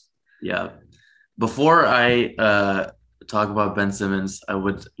Simmons? Yeah. Before I talk about Ben Simmons, I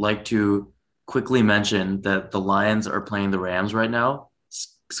would like to quickly mention that the Lions are playing the Rams right now.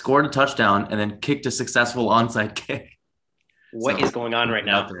 Scored a touchdown and then kicked a successful onside kick. What is going on right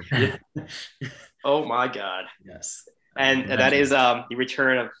now? Oh my God. Yes. And that is the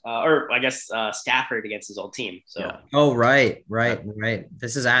return of, or I guess Stafford against his old team. So Yeah. Oh, right.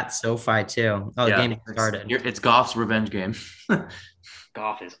 This is at SoFi too. Oh, the game started. It's Goff's revenge game.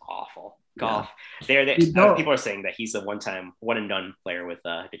 Goff is awful. Yeah. Goff. People are saying that he's a one and done player with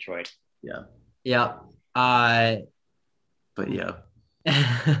Detroit. Yeah. Yeah. But yeah.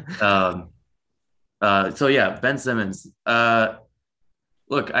 So yeah, Ben Simmons.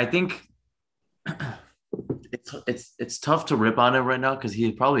 Look, I think it's tough to rip on him right now because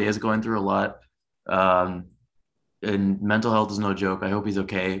he probably is going through a lot. And mental health is no joke. I hope he's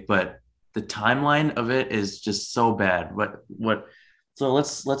okay. But the timeline of it is just so bad. So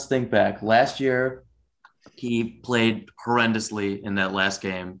let's think back. Last year, he played horrendously in that last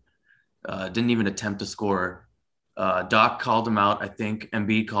game. Didn't even attempt to score. Doc called him out. I think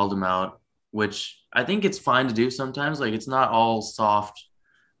Embiid called him out, which I think it's fine to do sometimes. Like, it's not all soft.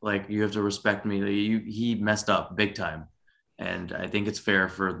 Like, you have to respect me. He messed up big time. And I think it's fair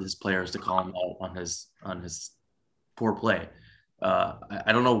for his players to call him out on his poor play.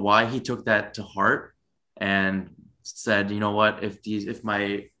 I don't know why he took that to heart and said, you know what, if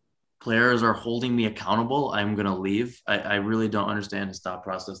my players are holding me accountable, I'm going to leave. I really don't understand his thought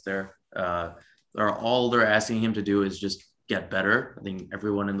process there. All they're asking him to do is just get better. I think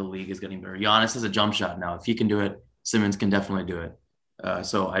everyone in the league is getting better. Giannis has a jump shot now. If he can do it, Simmons can definitely do it.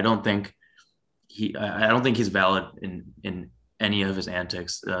 So I don't think he's valid in any of his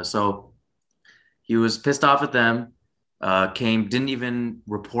antics. So he was pissed off at them. Didn't even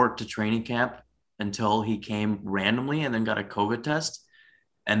report to training camp until he came randomly and then got a COVID test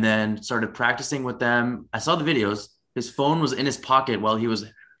and then started practicing with them. I saw the videos. His phone was in his pocket while he was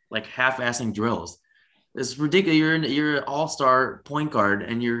like half-assing drills. It's ridiculous. You're an all-star point guard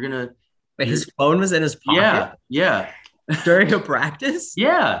and you're going to. But his phone was in his pocket? Yeah. During a practice?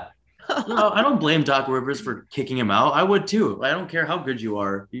 Yeah. No, I don't blame Doc Rivers for kicking him out. I would too. I don't care how good you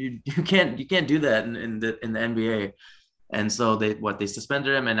are. You can't do that in the NBA. And so they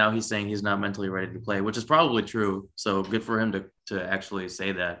suspended him, and now he's saying he's not mentally ready to play, which is probably true. So good for him to actually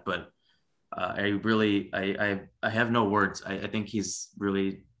say that. But I have no words. I think he's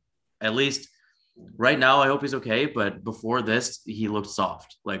really, at least right now, I hope he's okay. But before this, he looked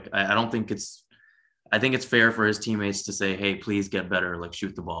soft. Like I think it's fair for his teammates to say, hey, please get better, like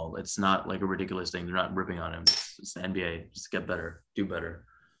shoot the ball. It's not like a ridiculous thing. They're not ripping on him. It's the NBA. Just get better, do better.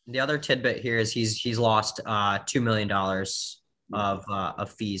 The other tidbit here is he's lost $2 million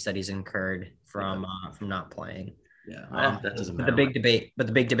of fees that he's incurred from not playing. Yeah, that doesn't matter. But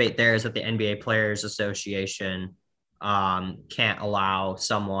the big debate there is that the NBA Players Association can't allow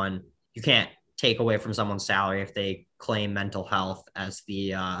someone. You can't take away from someone's salary if they claim mental health as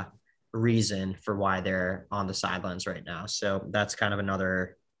the reason for why they're on the sidelines right now. So that's kind of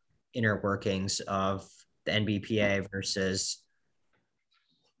another inner workings of the NBPA versus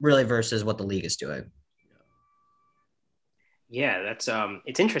what the league is doing. Yeah, that's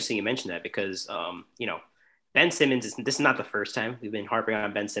it's interesting you mentioned that because Ben Simmons this is not the first time we've been harping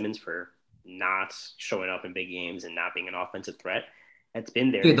on Ben Simmons for not showing up in big games and not being an offensive threat. It's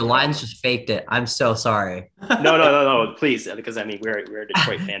been there. Dude, the Lions just faked it. I'm so sorry. No, please, because I mean we're a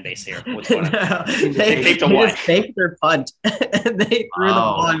Detroit fan base here. What's going on? They faked a what? Just faked their punt. They threw the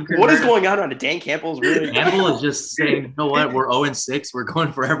ball. What is going on? Dan Campbell's really. Campbell is just saying, you know what? We're 0-6. We're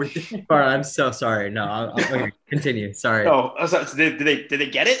going for everything. I'm so sorry. No, I'll continue. Sorry. Oh, so did they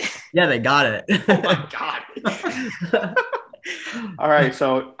get it? Yeah, they got it. Oh my god. All right,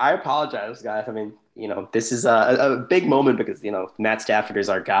 so I apologize, guys. I mean, this is a big moment because Matt Stafford is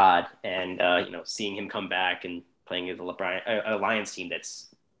our god, and seeing him come back and playing with a Lions team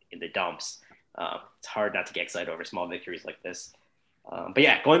that's in the dumps, it's hard not to get excited over small victories like this. But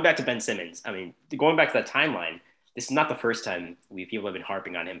yeah, going back to Ben Simmons, I mean, going back to that timeline, this is not the first time people have been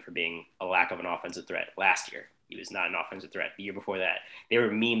harping on him for being a lack of an offensive threat. Last year, he was not an offensive threat. The year before that, there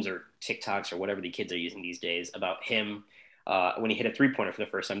were memes or TikToks or whatever the kids are using these days about him. When he hit a three-pointer for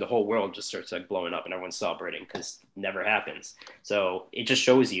the first time, the whole world just starts like blowing up and everyone's celebrating because it never happens. So it just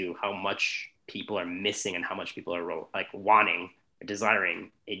shows you how much people are missing and how much people are like wanting or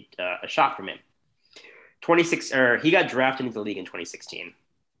desiring a shot from him. He got drafted into the league in 2016.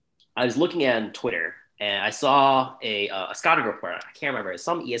 I was looking at Twitter and I saw a scouting report. I can't remember. It's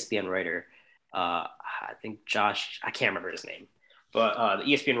some ESPN writer. I think Josh. I can't remember his name, but the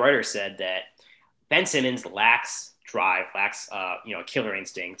ESPN writer said that Ben Simmons lacks drive, lacks killer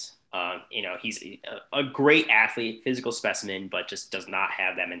instinct. He's a great athlete, physical specimen, but just does not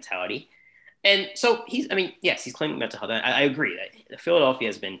have that mentality. And so he's claiming mental health. I agree that Philadelphia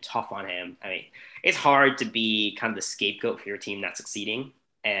has been tough on him. I mean, it's hard to be kind of the scapegoat for your team not succeeding,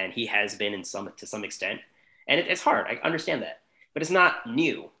 and he has been to some extent. And it's hard. I understand that, but it's not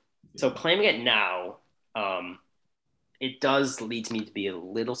new. So claiming it now, it does lead me to be a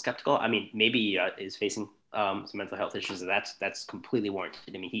little skeptical. I mean, maybe is facing some mental health issues. That's completely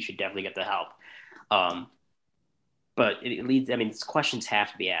warranted. I mean, he should definitely get the help. But it leads. I mean, questions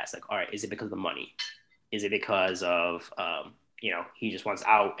have to be asked. Like, all right, is it because of the money? Is it because of he just wants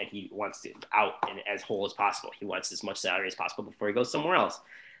out and he wants to out and as whole as possible. He wants as much salary as possible before he goes somewhere else.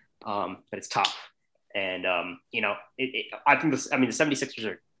 But it's tough. And, I think the 76ers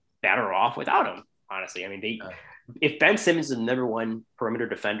are better off without him, honestly. I mean, if Ben Simmons is the number one perimeter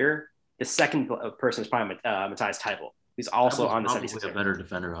defender, the second person is probably Matthias Thybulle, who's also on the 76ers. A better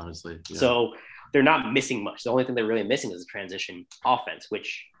defender, honestly. Yeah. So they're not missing much. The only thing they're really missing is a transition offense,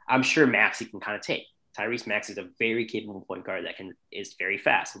 which I'm sure Maxey can kind of take. Tyrese Maxey is a very capable point guard that is very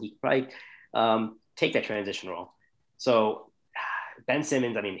fast, and he can probably take that transition role. So Ben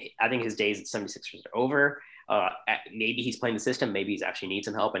Simmons, I mean, I think his days at 76ers are over. Maybe he's playing the system. Maybe he's actually needs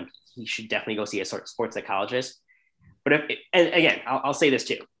some help, and he should definitely go see a sports psychologist. But I'll say this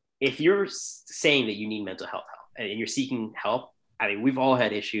too. If you're saying that you need mental health help and you're seeking help, I mean, we've all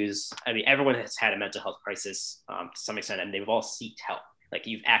had issues. I mean, everyone has had a mental health crisis to some extent, and they've all sought help. Like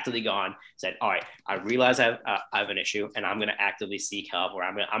you've actively gone, said, all right, I realize I have an issue and I'm going to actively seek help, or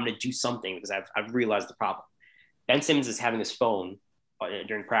I'm going to do something because I've realized the problem. Ben Simmons is having his phone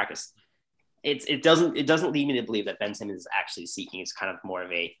during practice. It doesn't lead me to believe that Ben Simmons is actually seeking. It's kind of more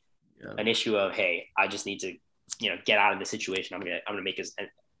of an issue of, hey, I just need to, get out of the situation. I'm going to make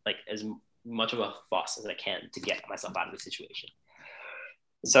as much of a fuss as I can to get myself out of the situation.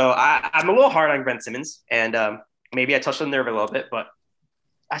 So I'm a little hard on Ben Simmons, and maybe I touched on the nerve a little bit, but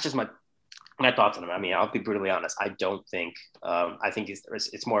that's just my thoughts on him. I mean, I'll be brutally honest. I don't think I think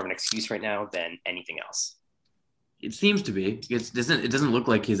it's more of an excuse right now than anything else. It seems to be. It doesn't look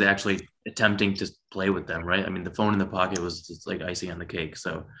like he's actually attempting to play with them, right? I mean, the phone in the pocket was just like icing on the cake.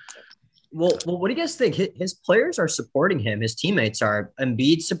 So, well, what do you guys think? His players are supporting him. His teammates are.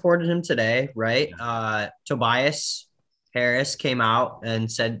 Embiid supported him today, right? Yeah. Tobias Harris came out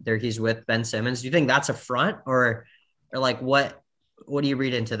and said he's with Ben Simmons. Do you think that's a front or like what? What do you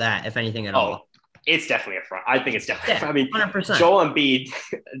read into that, if anything at all? It's definitely a front. I think it's definitely. I mean, 100%. Joel Embiid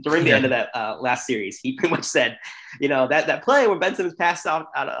during the end of that last series, he pretty much said, that play when Ben Simmons passed out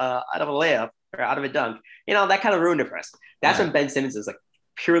of a layup or out of a dunk, that kind of ruined it for us. That's when Ben Simmons is like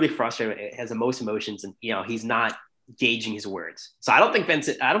purely frustrated, has the most emotions, and he's not gauging his words. So I don't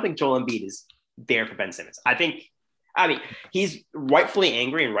think Joel Embiid is there for Ben Simmons. I mean, he's rightfully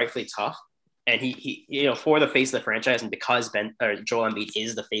angry and rightfully tough. And he for the face of the franchise, and because Joel Embiid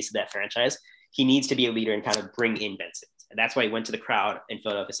is the face of that franchise, he needs to be a leader and kind of bring in Ben Simmons. And that's why he went to the crowd in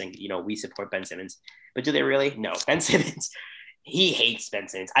Philadelphia saying, we support Ben Simmons. But do they really? No. Ben Simmons, he hates Ben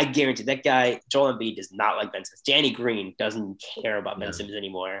Simmons. I guarantee that guy, Joel Embiid, does not like Ben Simmons. Danny Green doesn't care about Ben Simmons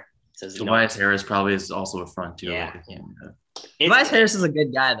anymore. Says, Tobias Harris probably is also a front too. Yeah. Tobias Harris is a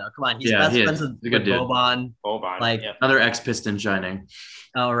good guy though. Come on, he's best friends with Boban. Boban, another ex-Piston shining.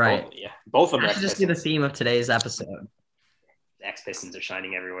 All right. Both of them. That should just be the theme of today's episode. Ex-Pistons are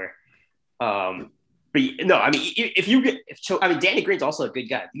shining everywhere. But no, I mean, Danny Green's also a good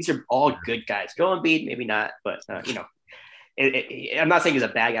guy. These are all good guys. Joel Embiid, maybe not, but I'm not saying he's a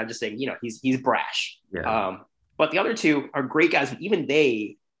bad guy. I'm just saying, he's brash. Yeah. But the other two are great guys, and even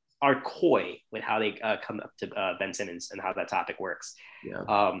they are coy with how they come up to Ben Simmons and how that topic works.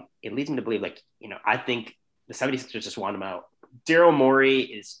 Yeah. It leads me to believe, I think the 76ers just want him out. Daryl Morey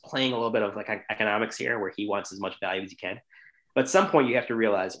is playing a little bit of economics here, where he wants as much value as he can. But at some point, you have to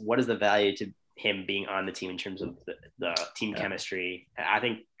realize what is the value to him being on the team in terms of the team chemistry. I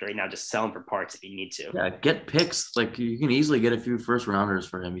think right now, just sell him for parts if you need to. Yeah, get picks. Like you can easily get a few first rounders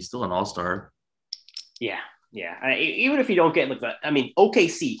for him. He's still an all-star. Yeah. Even if you don't get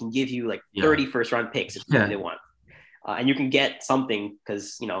OKC can give you 30 first round picks if they want, and you can get something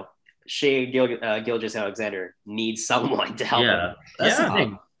because Shai Gilgeous-Alexander needs someone to help him. That's the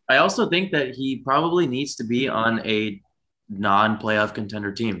thing. I also think that he probably needs to be on a non-playoff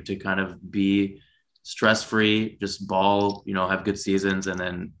contender team to kind of be stress-free, just ball, have good seasons, and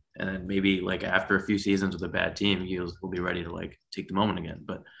then maybe after a few seasons with a bad team, he'll be ready to take the moment again.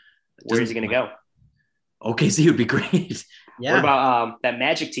 But where is he going to go? OKC would be great. Yeah. What about that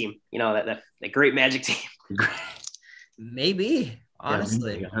Magic team? That great Magic team. Maybe.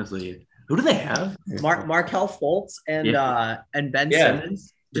 Honestly, who do they have? Markelle Fultz and Ben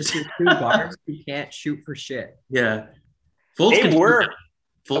Simmons, just your two guards who can't shoot for shit. Yeah, weren't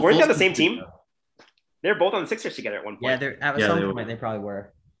they on the same team? They're both on the Sixers together at one point. Yeah, at some point they probably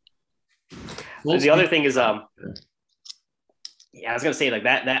were. The other thing is Yeah, I was gonna say like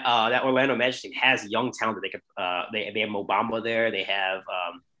that Orlando Magic team has young talent that they could they have Mobamba there. They have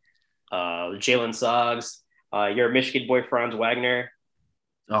Jalen Suggs. Your Michigan boy Franz Wagner.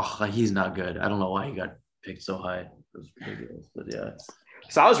 Oh, he's not good. I don't know why he got picked so high. It was ridiculous, but yeah.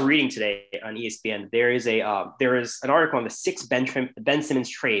 So I was reading today on ESPN. There is an article on the 6 Ben Simmons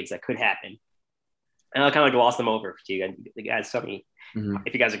trades that could happen, and I'll kind of gloss them over to you guys. Tell me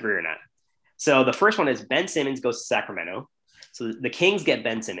if you guys agree or not. So the first one is Ben Simmons goes to Sacramento. So the Kings get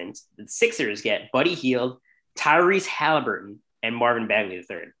Ben Simmons. The Sixers get Buddy Hield, Tyrese Halliburton, and Marvin Bagley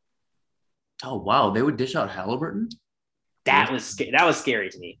III. Oh wow, they would dish out Halliburton. That was scary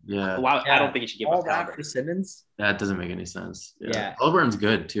to me. Yeah. Wow, I don't think you should give all up that Halliburton. for Simmons. That doesn't make any sense. Yeah. Halliburton's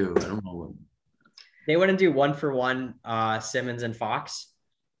good too. I don't know what. They wouldn't do 1-for-1 Simmons and Fox.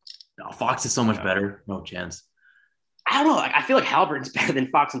 No, Fox is so much better. No chance. I don't know. Like, I feel like Halliburton's better than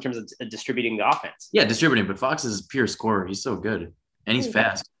Fox in terms of distributing the offense. Yeah, distributing, but Fox is a pure scorer. He's so good, and he's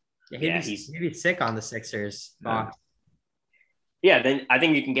fast. Yeah, he'd be sick on the Sixers. Fox. Yeah, then I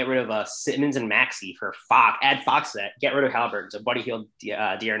think you can get rid of Simmons and Maxey for Fox. Add Fox to that. Get rid of Halliburton. So Buddy Hield,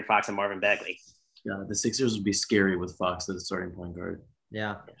 De'Aaron Fox, and Marvin Bagley. Yeah, the Sixers would be scary with Fox as the starting point guard.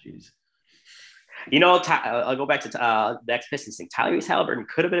 Yeah. Jeez. You know, I'll go back to the ex-Pistons thing. Tyrese Halliburton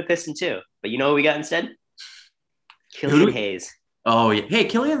could have been a Piston too, but you know what we got instead? Killian Hayes. Oh yeah. Hey,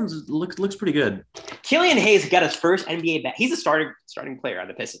 Killian looks pretty good. Killian Hayes got his first NBA basket. He's a starting player on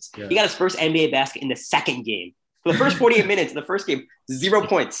the Pistons. Yeah. He got his first NBA basket in the second game. For the first 48 minutes in the first game, 0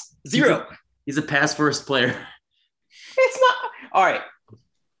 points. Zero. He's a pass-first player. It's not all right.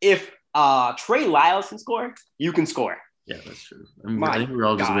 If Trey Lyles can score, you can score. Yeah, that's true. I think we're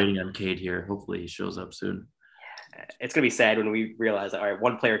all just waiting on Cade here. Hopefully he shows up soon. It's going to be sad when we realize that, all right,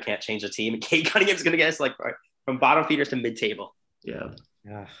 one player can't change the team. And Cade Cunningham's going to get us like from bottom feeders to mid-table. Yeah.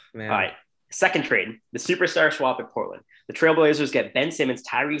 Oh, man. All right. Second trade, the superstar swap at Portland. The Trailblazers get Ben Simmons,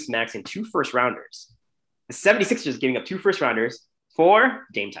 Tyrese Maxey, and 2 first-rounders. The 76ers giving up 2 first-rounders for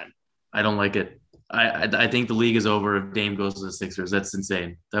Dame time. I don't like it. I think the league is over if Dame goes to the Sixers. That's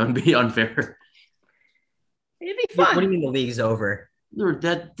insane. That would be unfair. It'd be fun. What do you mean the league's over?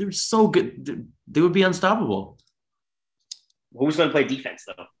 They're so good. They would be unstoppable. Who's going to play defense,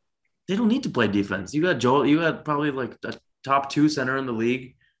 though? They don't need to play defense. You got Joel. You got probably like a top 2 center in the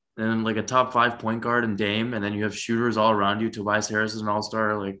league, and like a top 5 point guard and Dame, and then you have shooters all around you. Tobias Harris is an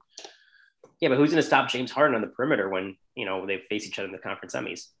all-star. Like, yeah, but who's going to stop James Harden on the perimeter when they face each other in the conference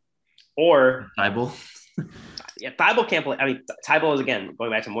semis? Or Thibault. Yeah, Thibault can't play. I mean, Thibault is, again, going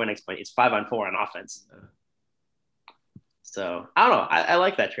back to my next point, it's 5-on-4 on offense. So I don't know. I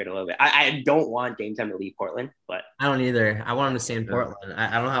like that trade a little bit. I don't want Dame time to leave Portland, but I don't either. I want him to stay in Portland.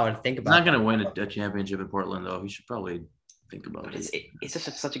 I don't know how I'd think about. He's not going to win a championship in Portland, though. He should probably think about it. It's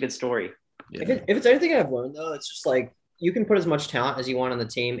just such a good story. Yeah. If it's anything I've learned, though, it's just like you can put as much talent as you want on the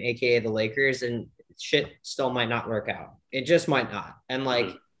team, aka the Lakers, and shit still might not work out. It just might not. And like,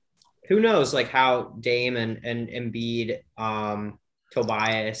 who knows, like how Dame and Embiid,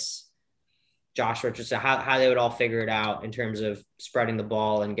 Tobias, Josh Richardson, how they would all figure it out in terms of spreading the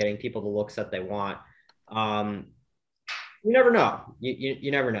ball and getting people the looks that they want. You never know.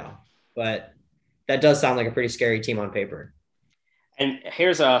 You never know. But that does sound like a pretty scary team on paper. And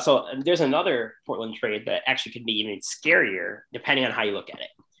here's there's another Portland trade that actually could be even scarier depending on how you look at it.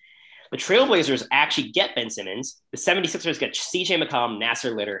 The Trailblazers actually get Ben Simmons. The 76ers get CJ McCollum,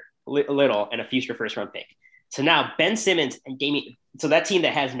 Nasser Little, and a future first-round pick. So now Ben Simmons and Damian – so that team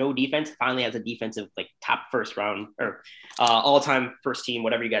that has no defense finally has a defensive, like, top first round or all-time first team,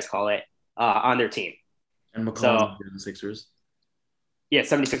 whatever you guys call it, on their team. And McCollum in the Sixers. Yeah,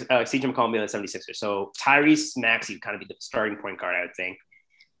 76. CJ McCollum being the 76ers. So Tyrese Maxey would kind of be the starting point guard, I would think.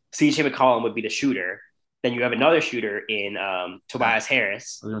 CJ McCollum would be the shooter. Then you have another shooter in Tobias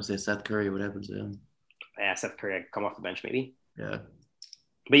Harris. I was going to say Seth Curry. What happens to him? Yeah, Seth Curry I'd come off the bench maybe. Yeah.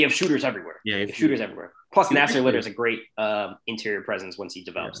 But you have shooters everywhere. Yeah, you have shooters everywhere. Plus, Nasser Little is a great interior presence once he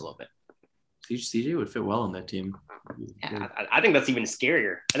develops a little bit. CJ would fit well on that team. Yeah, I think that's even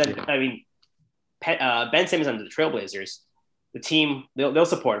scarier. And then, I mean, Ben Simmons on the Trailblazers, the team, they'll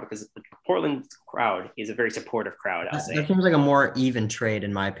support it because the Portland crowd is a very supportive crowd, I'll say. That seems like a more even trade,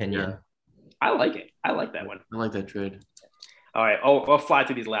 in my opinion. Yeah. I like it. I like that one. I like that trade. All right. I'll fly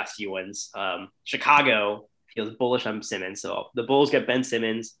through these last few ones. Chicago feels bullish on Simmons. So the Bulls get Ben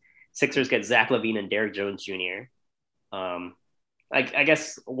Simmons. Sixers get Zach LaVine and Derrick Jones Jr. I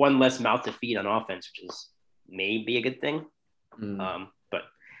guess one less mouth to feed on offense, which is maybe a good thing. But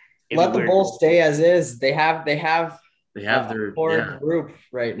let the Bulls stay as is. They have their core group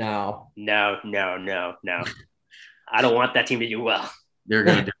right now. No. I don't want that team to do well. They're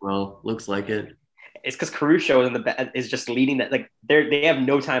going to do well. Looks like it. It's because Caruso is just leading that. Like they have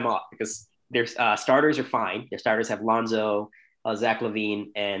no time off because their starters are fine. Their starters have Lonzo, Zach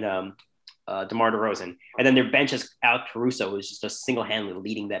LaVine, and DeMar DeRozan, and then their bench is Alex Caruso, who's just single-handedly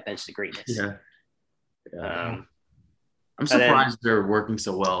leading that bench to greatness. Yeah. I'm surprised they're working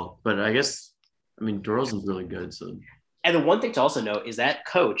so well, but I guess DeRozan's really good. So, and the one thing to also note is that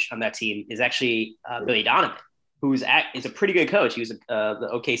coach on that team is actually Billy Donovan, is a pretty good coach. He was the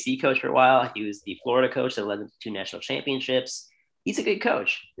OKC coach for a while. He was the Florida coach that led them to 2 national championships. He's a good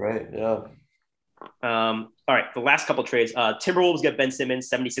coach. Right. Yeah. All right. The last couple trades. Timberwolves get Ben Simmons.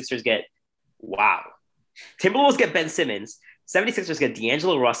 76ers get Timberwolves get Ben Simmons. 76ers get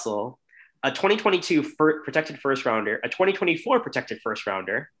D'Angelo Russell, a 2022 protected first rounder, a 2024 protected first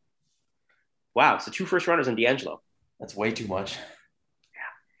rounder. Wow. So 2 first rounders on D'Angelo. That's way too much.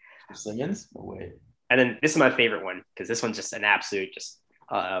 Yeah. Simmons? No way. And then this is my favorite one because this one's just an absolute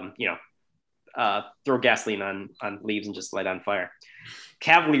throw gasoline on leaves and just light on fire.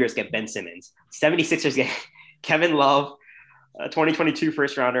 Cavaliers get Ben Simmons. 76ers get Kevin Love, a 2022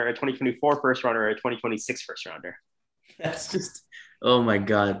 first rounder, a 2024 first rounder, a 2026 first rounder. That's just, oh my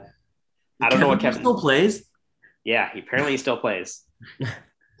God. I don't know what Kevin still plays. Yeah, apparently he still plays.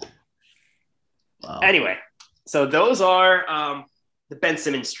 Wow. Anyway, so those are the Ben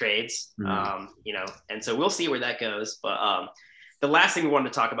Simmons trades, and so we'll see where that goes. But the last thing we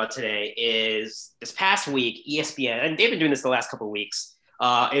wanted to talk about today is this past week, ESPN, and they've been doing this the last couple of weeks.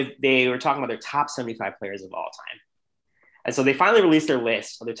 They were talking about their top 75 players of all time. And so they finally released their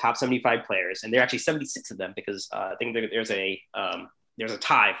list of their top 75 players, and there are actually 76 of them because I think there's a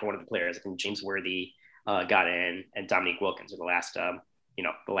tie for one of the players. I think James Worthy got in, and Dominique Wilkins are the last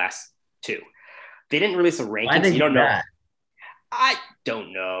 2. They didn't release a rankings. You don't know. I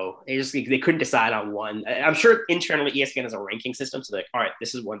don't know. They couldn't decide on one. I'm sure internally ESPN has a ranking system. So they're like, all right,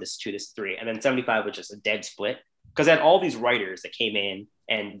 this is 1, this is 2, this is 3. And then 75 was just a dead split because they had all these writers that came in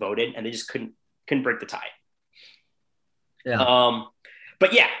and voted and they just couldn't break the tie. Yeah.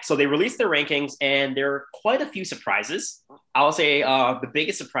 But yeah, so they released their rankings and there are quite a few surprises. I'll say the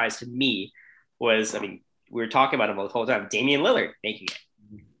biggest surprise to me was, we were talking about him the whole time, Damian Lillard making it.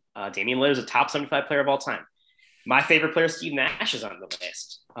 Damian Lillard is a top 75 player of all time. My favorite player, Steve Nash, is on the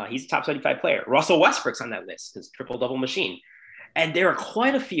list. He's a top 75 player. Russell Westbrook's on that list, his triple-double machine. And there are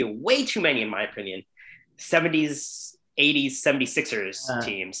quite a few, way too many in my opinion, 70s, 80s, 76ers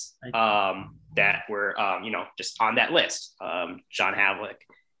teams that were, just on that list. John Havlicek,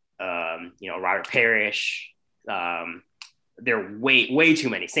 Robert Parrish. There are way too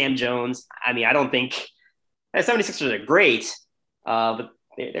many. Sam Jones. I don't think – 76ers are great, but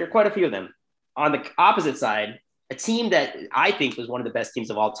there are quite a few of them. On the opposite side, a team that I think was one of the best teams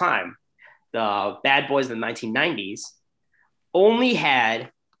of all time, the Bad Boys of the 1990s, only had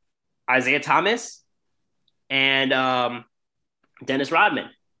Isaiah Thomas and Dennis Rodman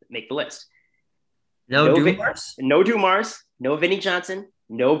make the list. No Dumars? No Dumars. No Vinnie Johnson.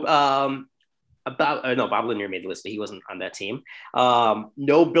 No Bob Lanier made the list, but he wasn't on that team.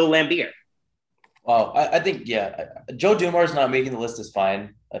 No Bill Laimbeer. Wow, I think, Joe Dumars not making the list is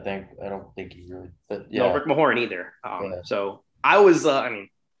fine. I don't think he really. But yeah. No Rick Mahorn either. So I was,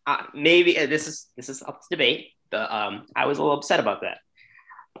 maybe this is up to debate. I was a little upset about that.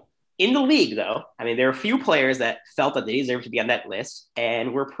 In the league, though, there are a few players that felt that they deserved to be on that list,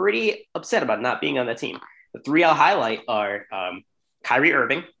 and were pretty upset about not being on that team. The 3 I'll highlight are Kyrie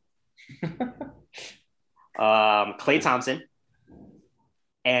Irving, Klay Thompson,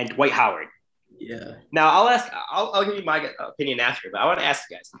 and Dwight Howard. Yeah. Now I'll give you my opinion after, but I want to ask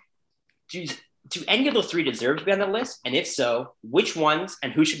you guys: do any of those 3 deserve to be on the list? And if so, which ones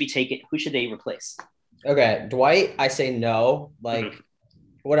and who should be taken? Who should they replace? Okay, Dwight, I say no.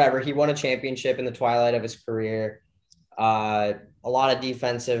 Whatever. He won a championship in the twilight of his career. A lot of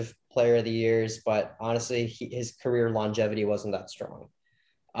defensive player of the years, but honestly, his career longevity wasn't that strong.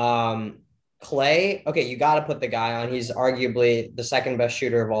 Klay, okay, you got to put the guy on. He's arguably the second best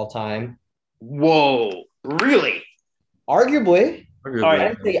shooter of all time. Whoa, really? Arguably. All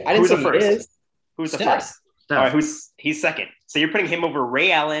right. I didn't say first? he is. Who's the Steph. first? All right, he's second. So you're putting him over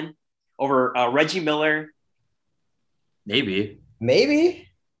Ray Allen, over Reggie Miller. Maybe.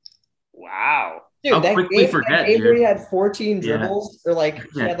 Wow. Dude, I'll quickly forget, Avery had 14 dribbles, or he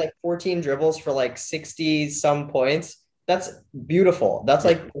Yeah. had 14 dribbles for 60 some points. That's beautiful. That's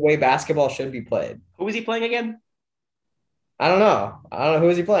the way basketball should be played. Who was he playing again? I don't know. Who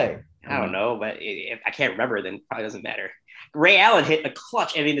is he playing? I don't know, but if I can't remember, then it probably doesn't matter. Ray Allen hit the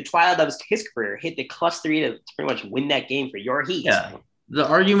clutch. The twilight of his career, hit the clutch 3 to pretty much win that game for your Heat. Yeah. The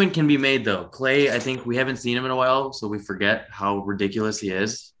argument can be made, though. Klay, I think we haven't seen him in a while, so we forget how ridiculous he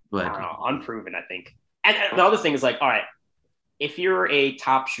is. but I don't know, unproven, I think. And the other thing is like, all right, if you're a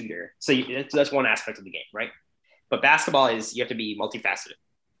top shooter, so that's one aspect of the game, right? But basketball is you have to be multifaceted.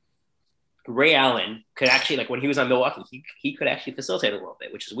 Ray Allen could actually, like when he was on Milwaukee, he could actually facilitate a little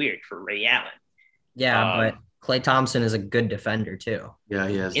bit, which is weird for Ray Allen. Yeah, but Klay Thompson is a good defender too. Yeah,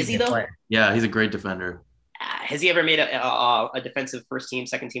 he is. Is he though? Player. Yeah, he's a great defender. Has he ever made a defensive first team,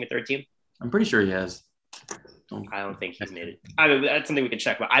 second team, or third team? I'm pretty sure he has. I don't think he's made it. I mean, that's something we can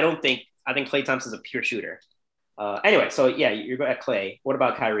check, but I think Klay Thompson's a pure shooter. Anyway, so yeah, you're going at Klay. What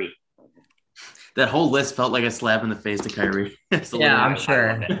about Kyrie? That whole list felt like a slap in the face to Kyrie. Yeah, I'm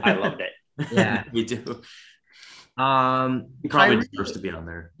sure. I loved it. Yeah, me too. He probably Kyrie, deserves to be on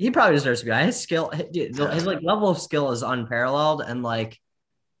there. He probably deserves to be on. His skill, his like level of skill is unparalleled, and like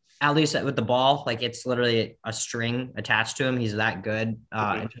at least with the ball, like it's literally a string attached to him. He's that good in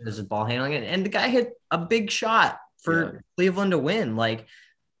terms of his ball handling, and the guy hit a big shot for Cleveland to win. Like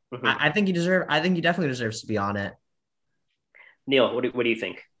I think he definitely deserves to be on it. Neil, what do you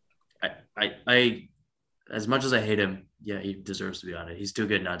think? I as much as I hate him, yeah, he deserves to be on it. He's too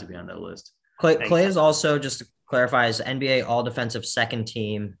good not to be on that list. Klay is also, just to clarify, is NBA All Defensive Second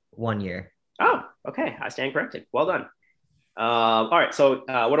Team 1 year. Oh, okay. I stand corrected. Well done. All right. So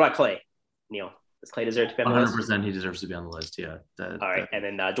what about Klay? Neil, does Klay deserve to be on the list? 100% he deserves to be on the list. Yeah. All right. And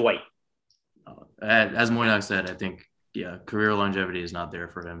then Dwight. As Moinak said, I think, career longevity is not there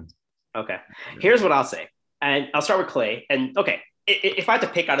for him. Okay. Here's what I'll say. And I'll start with Klay. And okay, if I had to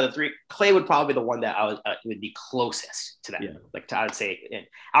pick out of the three, Klay would probably be the one that I would be closest to that. Yeah. Like I would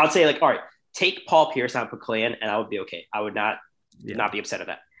say like, all right, take Paul Pierce out, put Klay in, and I would be okay. I would not be upset at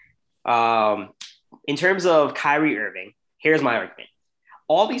that. In terms of Kyrie Irving, here's my argument.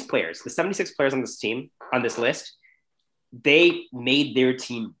 All these players, the 76 players on this team, on this list, they made their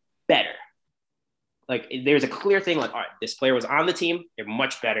team better. Like there's a clear thing like, all right, this player was on the team. They're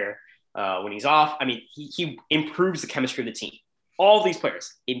much better when he's off. I mean, he improves the chemistry of the team. All these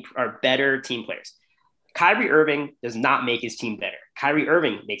players are better team players. Kyrie Irving does not make his team better. Kyrie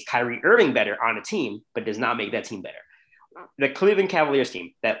Irving makes Kyrie Irving better on a team, but does not make that team better. The Cleveland Cavaliers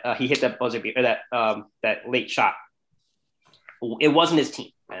team that he hit that buzzer beat, or that late shot, it wasn't his team.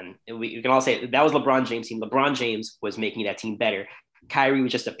 And we can all say that was LeBron James' team. LeBron James was making that team better. Kyrie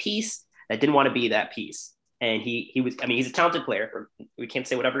was just a piece that didn't want to be that piece. And he was, I mean, he's a talented player. We can't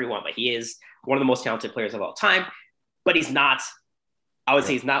say whatever we want, but he is one of the most talented players of all time. But he's not, I would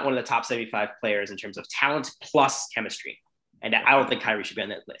say he's not one of the top 75 players in terms of talent plus chemistry. And I don't think Kyrie should be on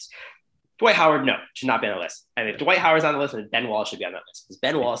that list. Dwight Howard, no, should not be on the list. And if Dwight Howard's on the list, then Ben Wallace should be on that list. Because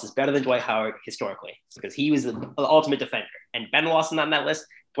Ben Wallace is better than Dwight Howard historically. Because he was the ultimate defender. And Ben Wallace is not on that list.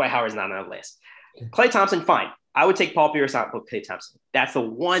 Dwight Howard's not on that list. Klay Thompson, fine. I would take Paul Pierce out and put Klay Thompson. That's the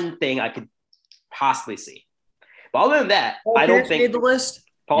one thing I could possibly see. But other than that, I don't think made the list.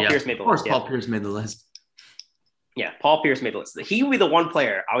 Paul Pierce made the list. Of course, Paul Pierce made the list. Yeah, Paul Pierce made the list. He would be the one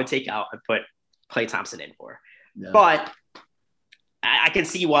player I would take out and put Klay Thompson in for. Yeah. But I can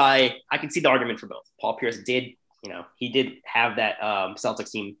see the argument for both. Paul Pierce did have that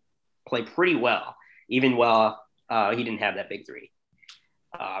Celtics team play pretty well, even while he didn't have that big three.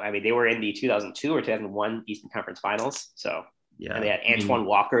 I mean, they were in the 2002 or 2001 Eastern Conference Finals. So and they had Antoine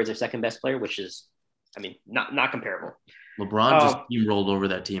Walker as their second best player, which is, I mean, not comparable. LeBron just steamrolled over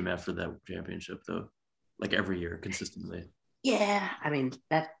that team after that championship, though, like every year consistently. Yeah, I mean,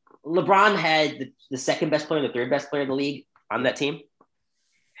 that LeBron had the second best player and the third best player in the league on that team.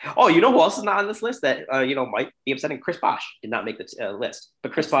 Oh, you know who else is not on this list that might be upsetting? Chris Bosh did not make the list,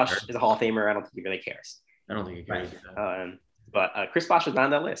 but Chris Bosh is a Hall of Famer. I don't think he really cares. I don't think he cares. But Chris Bosh is not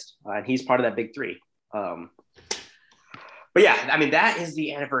on that list, and he's part of that big three. But yeah, I mean, that is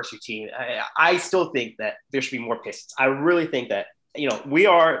the anniversary team. I still think that there should be more Pistons. I really think that,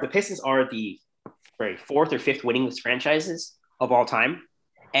 the Pistons are the fourth or fifth winningest franchises of all time,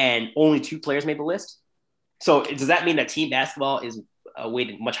 and only 2 players made the list. So does that mean that team basketball is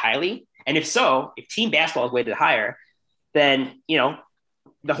weighted much highly? And if so, if team basketball is weighted higher, then,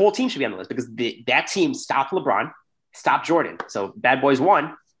 the whole team should be on the list, because that team stopped LeBron, stopped Jordan. So Bad Boys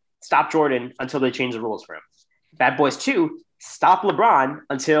 1 stopped Jordan until they changed the rules for him. Bad Boys 2 stopped LeBron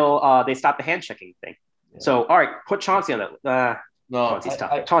until they stopped the hand checking thing. Yeah. So, all right, put Chauncey on that. No, Chauncey's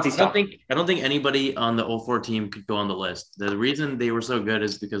tough. Chauncey's tough. I don't think anybody on the 04 team could go on the list. The reason they were so good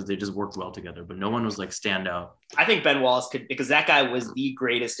is because they just worked well together, but no one was like standout. I think Ben Wallace could, because that guy was the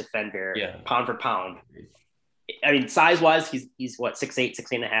greatest defender, pound for pound. I mean, size-wise, he's what, 6'8",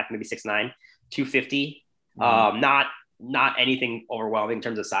 6'8.5", maybe 6'9", 250. Mm-hmm. Not anything overwhelming in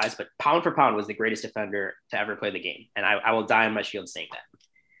terms of size, but pound for pound was the greatest defender to ever play the game. And I will die on my shield saying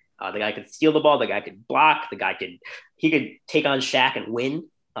that. The guy could steal the ball. The guy could block. He could take on Shaq and win.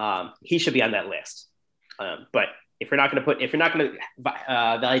 he should be on that list. But if you're not going to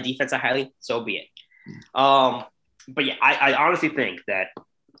value defense that highly, so be it. But yeah, I honestly think that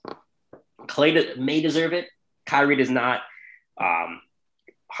Clay may deserve it. Kyrie does not.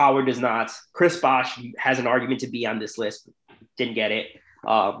 Howard does not. Chris Bosh has an argument to be on this list. Didn't get it.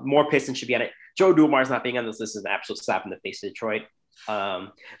 More Pistons should be on it. Joe Dumars not being on this list is an absolute slap in the face of Detroit.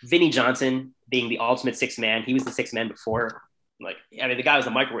 Vinnie Johnson being the ultimate sixth man. He was the sixth man before. The guy was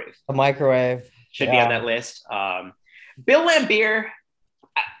a microwave. A microwave. Should be on that list. Bill Laimbeer,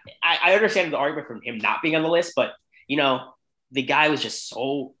 I understand the argument from him not being on the list, but, the guy was just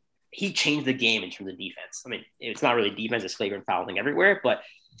he changed the game in terms of defense. I mean, it's not really defense, it's flagrant fouling everywhere, but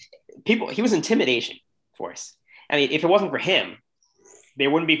he was intimidation force. I mean, if it wasn't for him, there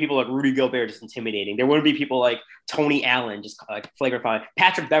wouldn't be people like Rudy Gobert just intimidating. There wouldn't be people like Tony Allen just like flagrant fouling.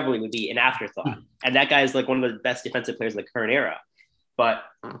 Patrick Beverley would be an afterthought. And that guy is like one of the best defensive players in the current era. But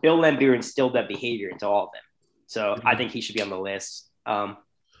Bill Laimbeer instilled that behavior into all of them. So I think he should be on the list. But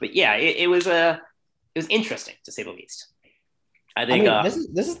yeah, it was interesting to say the least. I think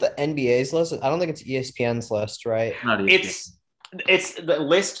this is the NBA's list. I don't think it's ESPN's list, right? Not ESPN. It's the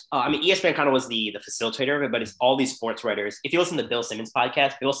list. ESPN kind of was the facilitator of it, but it's all these sports writers. If you listen to Bill Simmons'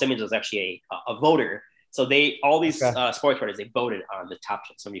 podcast, Bill Simmons was actually a voter. So all these sports writers, they voted on the top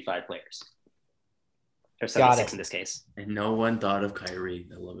 75 players. Or 76 in this case. And no one thought of Kyrie.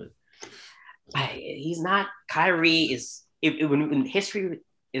 I love it. He's not. Kyrie is when history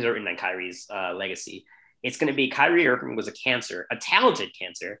is written on Kyrie's legacy, it's going to be Kyrie Irving was a cancer, a talented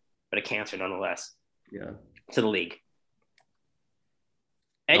cancer, but a cancer nonetheless. Yeah. To the league.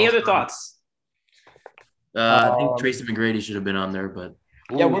 Any other thoughts? I think Tracy McGrady should have been on there, but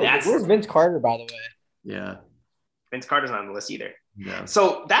where's Vince Carter, by the way? Yeah. Vince Carter's not on the list either. Yeah.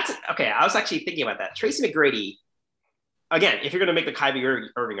 So that's okay. I was actually thinking about that. Tracy McGrady, again, if you're going to make the Kyrie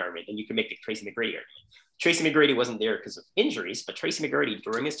Irving argument, then you can make the Tracy McGrady argument. Tracy McGrady wasn't there because of injuries, but Tracy McGrady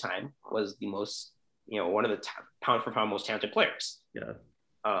during his time was the most, one of the pound for pound most talented players. Yeah.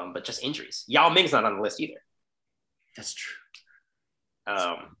 But just injuries. Yao Ming's not on the list either. That's true.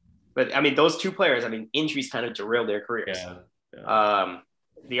 But I mean, those two players, injuries kind of derailed their careers. Yeah.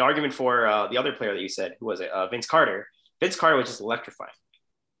 The argument for the other player that you said, who was it? Vince Carter. Vince Carter was just electrifying.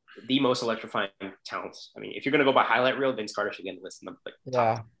 The most electrifying talent. If you're going to go by highlight reel, Vince Carter should get on the list.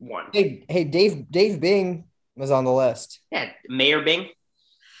 Top one. Hey, Dave Bing was on the list. Yeah, Mayor Bing.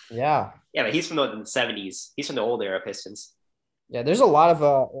 Yeah. Yeah, but he's from the 70s. He's from the old era Pistons. Yeah, there's a lot of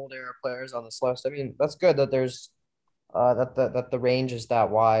old era players on this list. That's good that there's that the range is that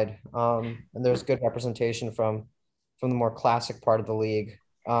wide. And there's good representation from the more classic part of the league.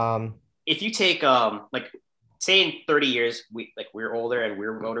 If you take say in 30 years we're older and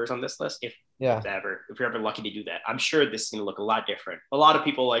we're voters on this list, if you're ever lucky to do that, I'm sure this is going to look a lot different. A lot of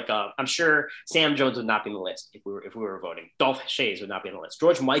people I'm sure Sam Jones would not be on the list if we were voting. Dolph Schayes would not be on the list.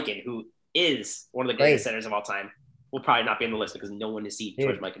 George Mikan, who is one of the greatest centers of all time, will probably not be on the list because no one has seen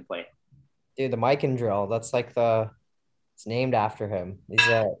George Mikan play. Dude, the Mikan drill, that's like it's named after him.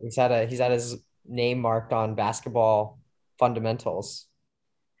 He's had his name marked on basketball fundamentals.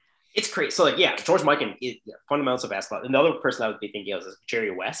 It's crazy. So George Mikan is fundamentals of basketball. Another person I would be thinking of is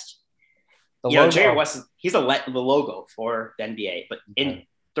Jerry West. Jerry West, he's the logo for the NBA. But in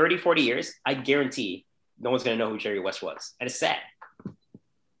 30, 40 years, I guarantee no one's going to know who Jerry West was. And it's sad.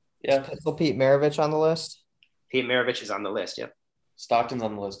 Yeah. Is Pistol Pete Maravich on the list? Pete Maravich is on the list, yeah. Stockton's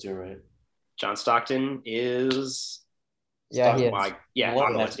on the list too, right? John Stockton is... Yeah, he is. On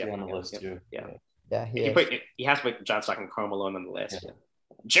the list, on the list too. Yeah, he has to put John Stockton and Karl Malone on the list. Yeah.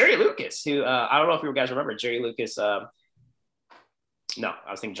 Jerry Lucas, who I don't know if you guys remember. Jerry Lucas. No,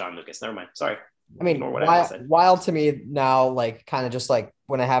 I was thinking John Lucas. Never mind. Sorry. Wild to me now, kind of just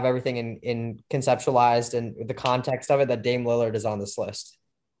when I have everything in conceptualized and the context of it, that Dame Lillard is on this list.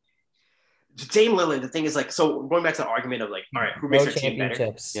 Dame Lillard, the thing is so going back to the argument of all right, who makes their team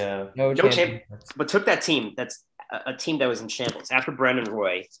better? Yeah. No championships. But took that team that's a team that was in shambles after Brandon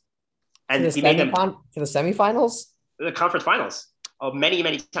Roy. And he made them to the semifinals? The conference finals. Many,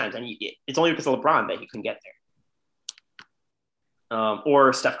 many times. And it's only because of LeBron that he couldn't get there.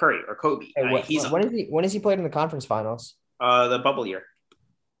 Or Steph Curry or Kobe. When has he played in the conference finals? The bubble year.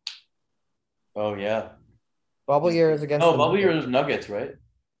 Oh, yeah. Bubble year is against bubble year is Nuggets, right?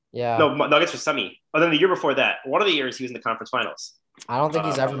 Yeah. No, Nuggets was semi. Then the year before that, one of the years he was in the conference finals. I don't think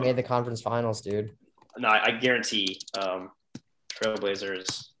he's ever made the conference finals, dude. No, I guarantee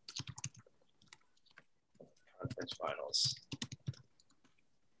Trailblazers conference finals.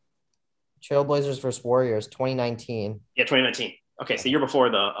 Trailblazers versus Warriors, 2019. Yeah, 2019. Okay, so the year before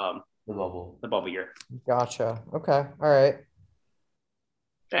the bubble. The bubble year. Gotcha. Okay. All right.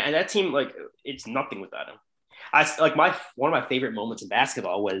 And that team, like, it's nothing without him. I like one of my favorite moments in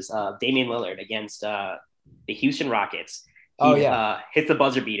basketball was Damian Lillard against the Houston Rockets. Oh He yeah. hits the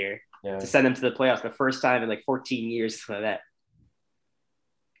buzzer beater Yeah. to send them to the playoffs the first time in like 14 years. Like that.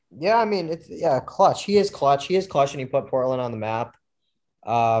 Yeah, I mean it's clutch. He is clutch. He is clutch, and he put Portland on the map.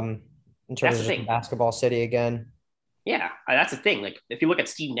 In terms That's the of just thing. basketball city again. Yeah, that's the thing. Like if you look at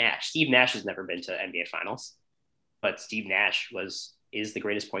Steve Nash has never been to NBA Finals, but Steve Nash is the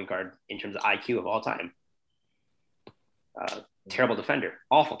greatest point guard in terms of IQ of all time. Terrible defender,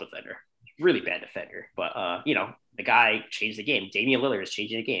 awful defender, really bad defender. But the guy changed the game. Damian Lillard is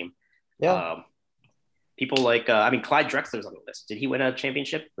changing the game. Yeah. People like Clyde Drexler's on the list. Did he win a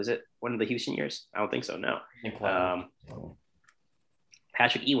championship? Was it one of the Houston years? I don't think so. No.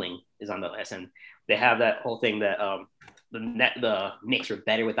 Patrick Ewing is on the list, and they have that whole thing that the Knicks were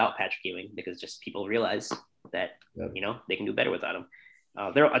better without Patrick Ewing because just people realize that they can do better without him.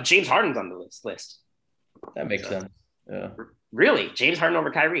 James Harden's on the list. That makes sense. Yeah. Really, James Harden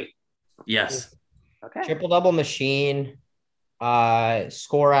over Kyrie? Yes. Okay. Triple double machine,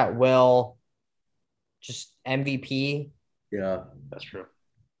 score at will, just MVP. Yeah, that's true.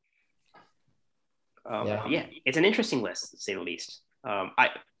 Yeah, it's an interesting list to say the least. I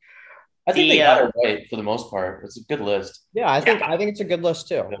think they got it right for the most part. It's a good list. Yeah, I think it's a good list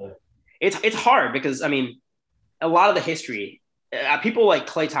too. It's hard because a lot of the history, people like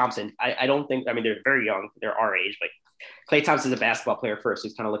Klay Thompson. I don't think. They're very young. They're our age, but Klay Thompson is a basketball player first.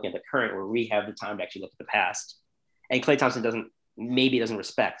 He's kind of looking at the current, where we have the time to actually look at the past. And Klay Thompson doesn't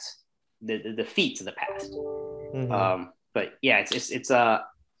respect the feats of the past. Mm-hmm. But yeah,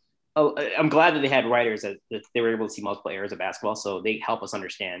 I'm glad that they had writers that they were able to see multiple eras of basketball, so they help us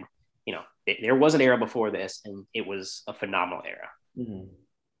understand. There was an era before this, and it was a phenomenal era.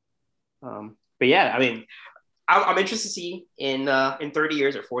 Mm-hmm. But yeah, I'm interested to see in 30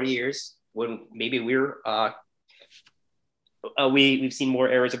 years or 40 years when maybe we've seen more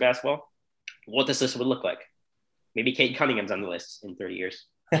eras of basketball, what this list would look like. Maybe Cade Cunningham's on the list in 30 years.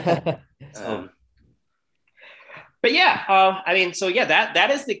 But yeah, so yeah,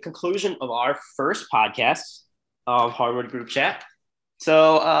 that is the conclusion of our first podcast of Hardwood Group Chat.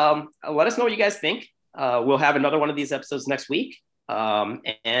 So let us know what you guys think. We'll have another one of these episodes next week. And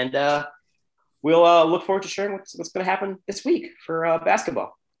we'll look forward to sharing what's going to happen this week for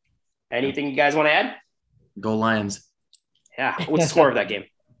basketball. Anything you guys want to add? Go Lions. Yeah. What's the score of that game?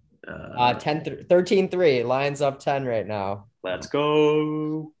 13-3. Lions up 10 right now. Let's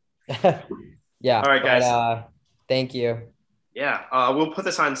go. Yeah. All right, guys. Thank you. Yeah. We'll put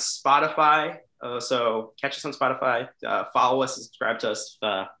this on Spotify. So catch us on Spotify. Follow us, subscribe to us.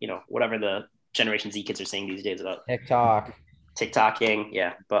 Whatever the Generation Z kids are saying these days about TikToking.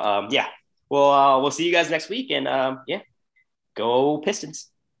 Yeah. But yeah. We'll see you guys next week. And yeah. Go Pistons.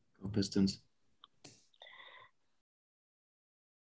 Go Pistons.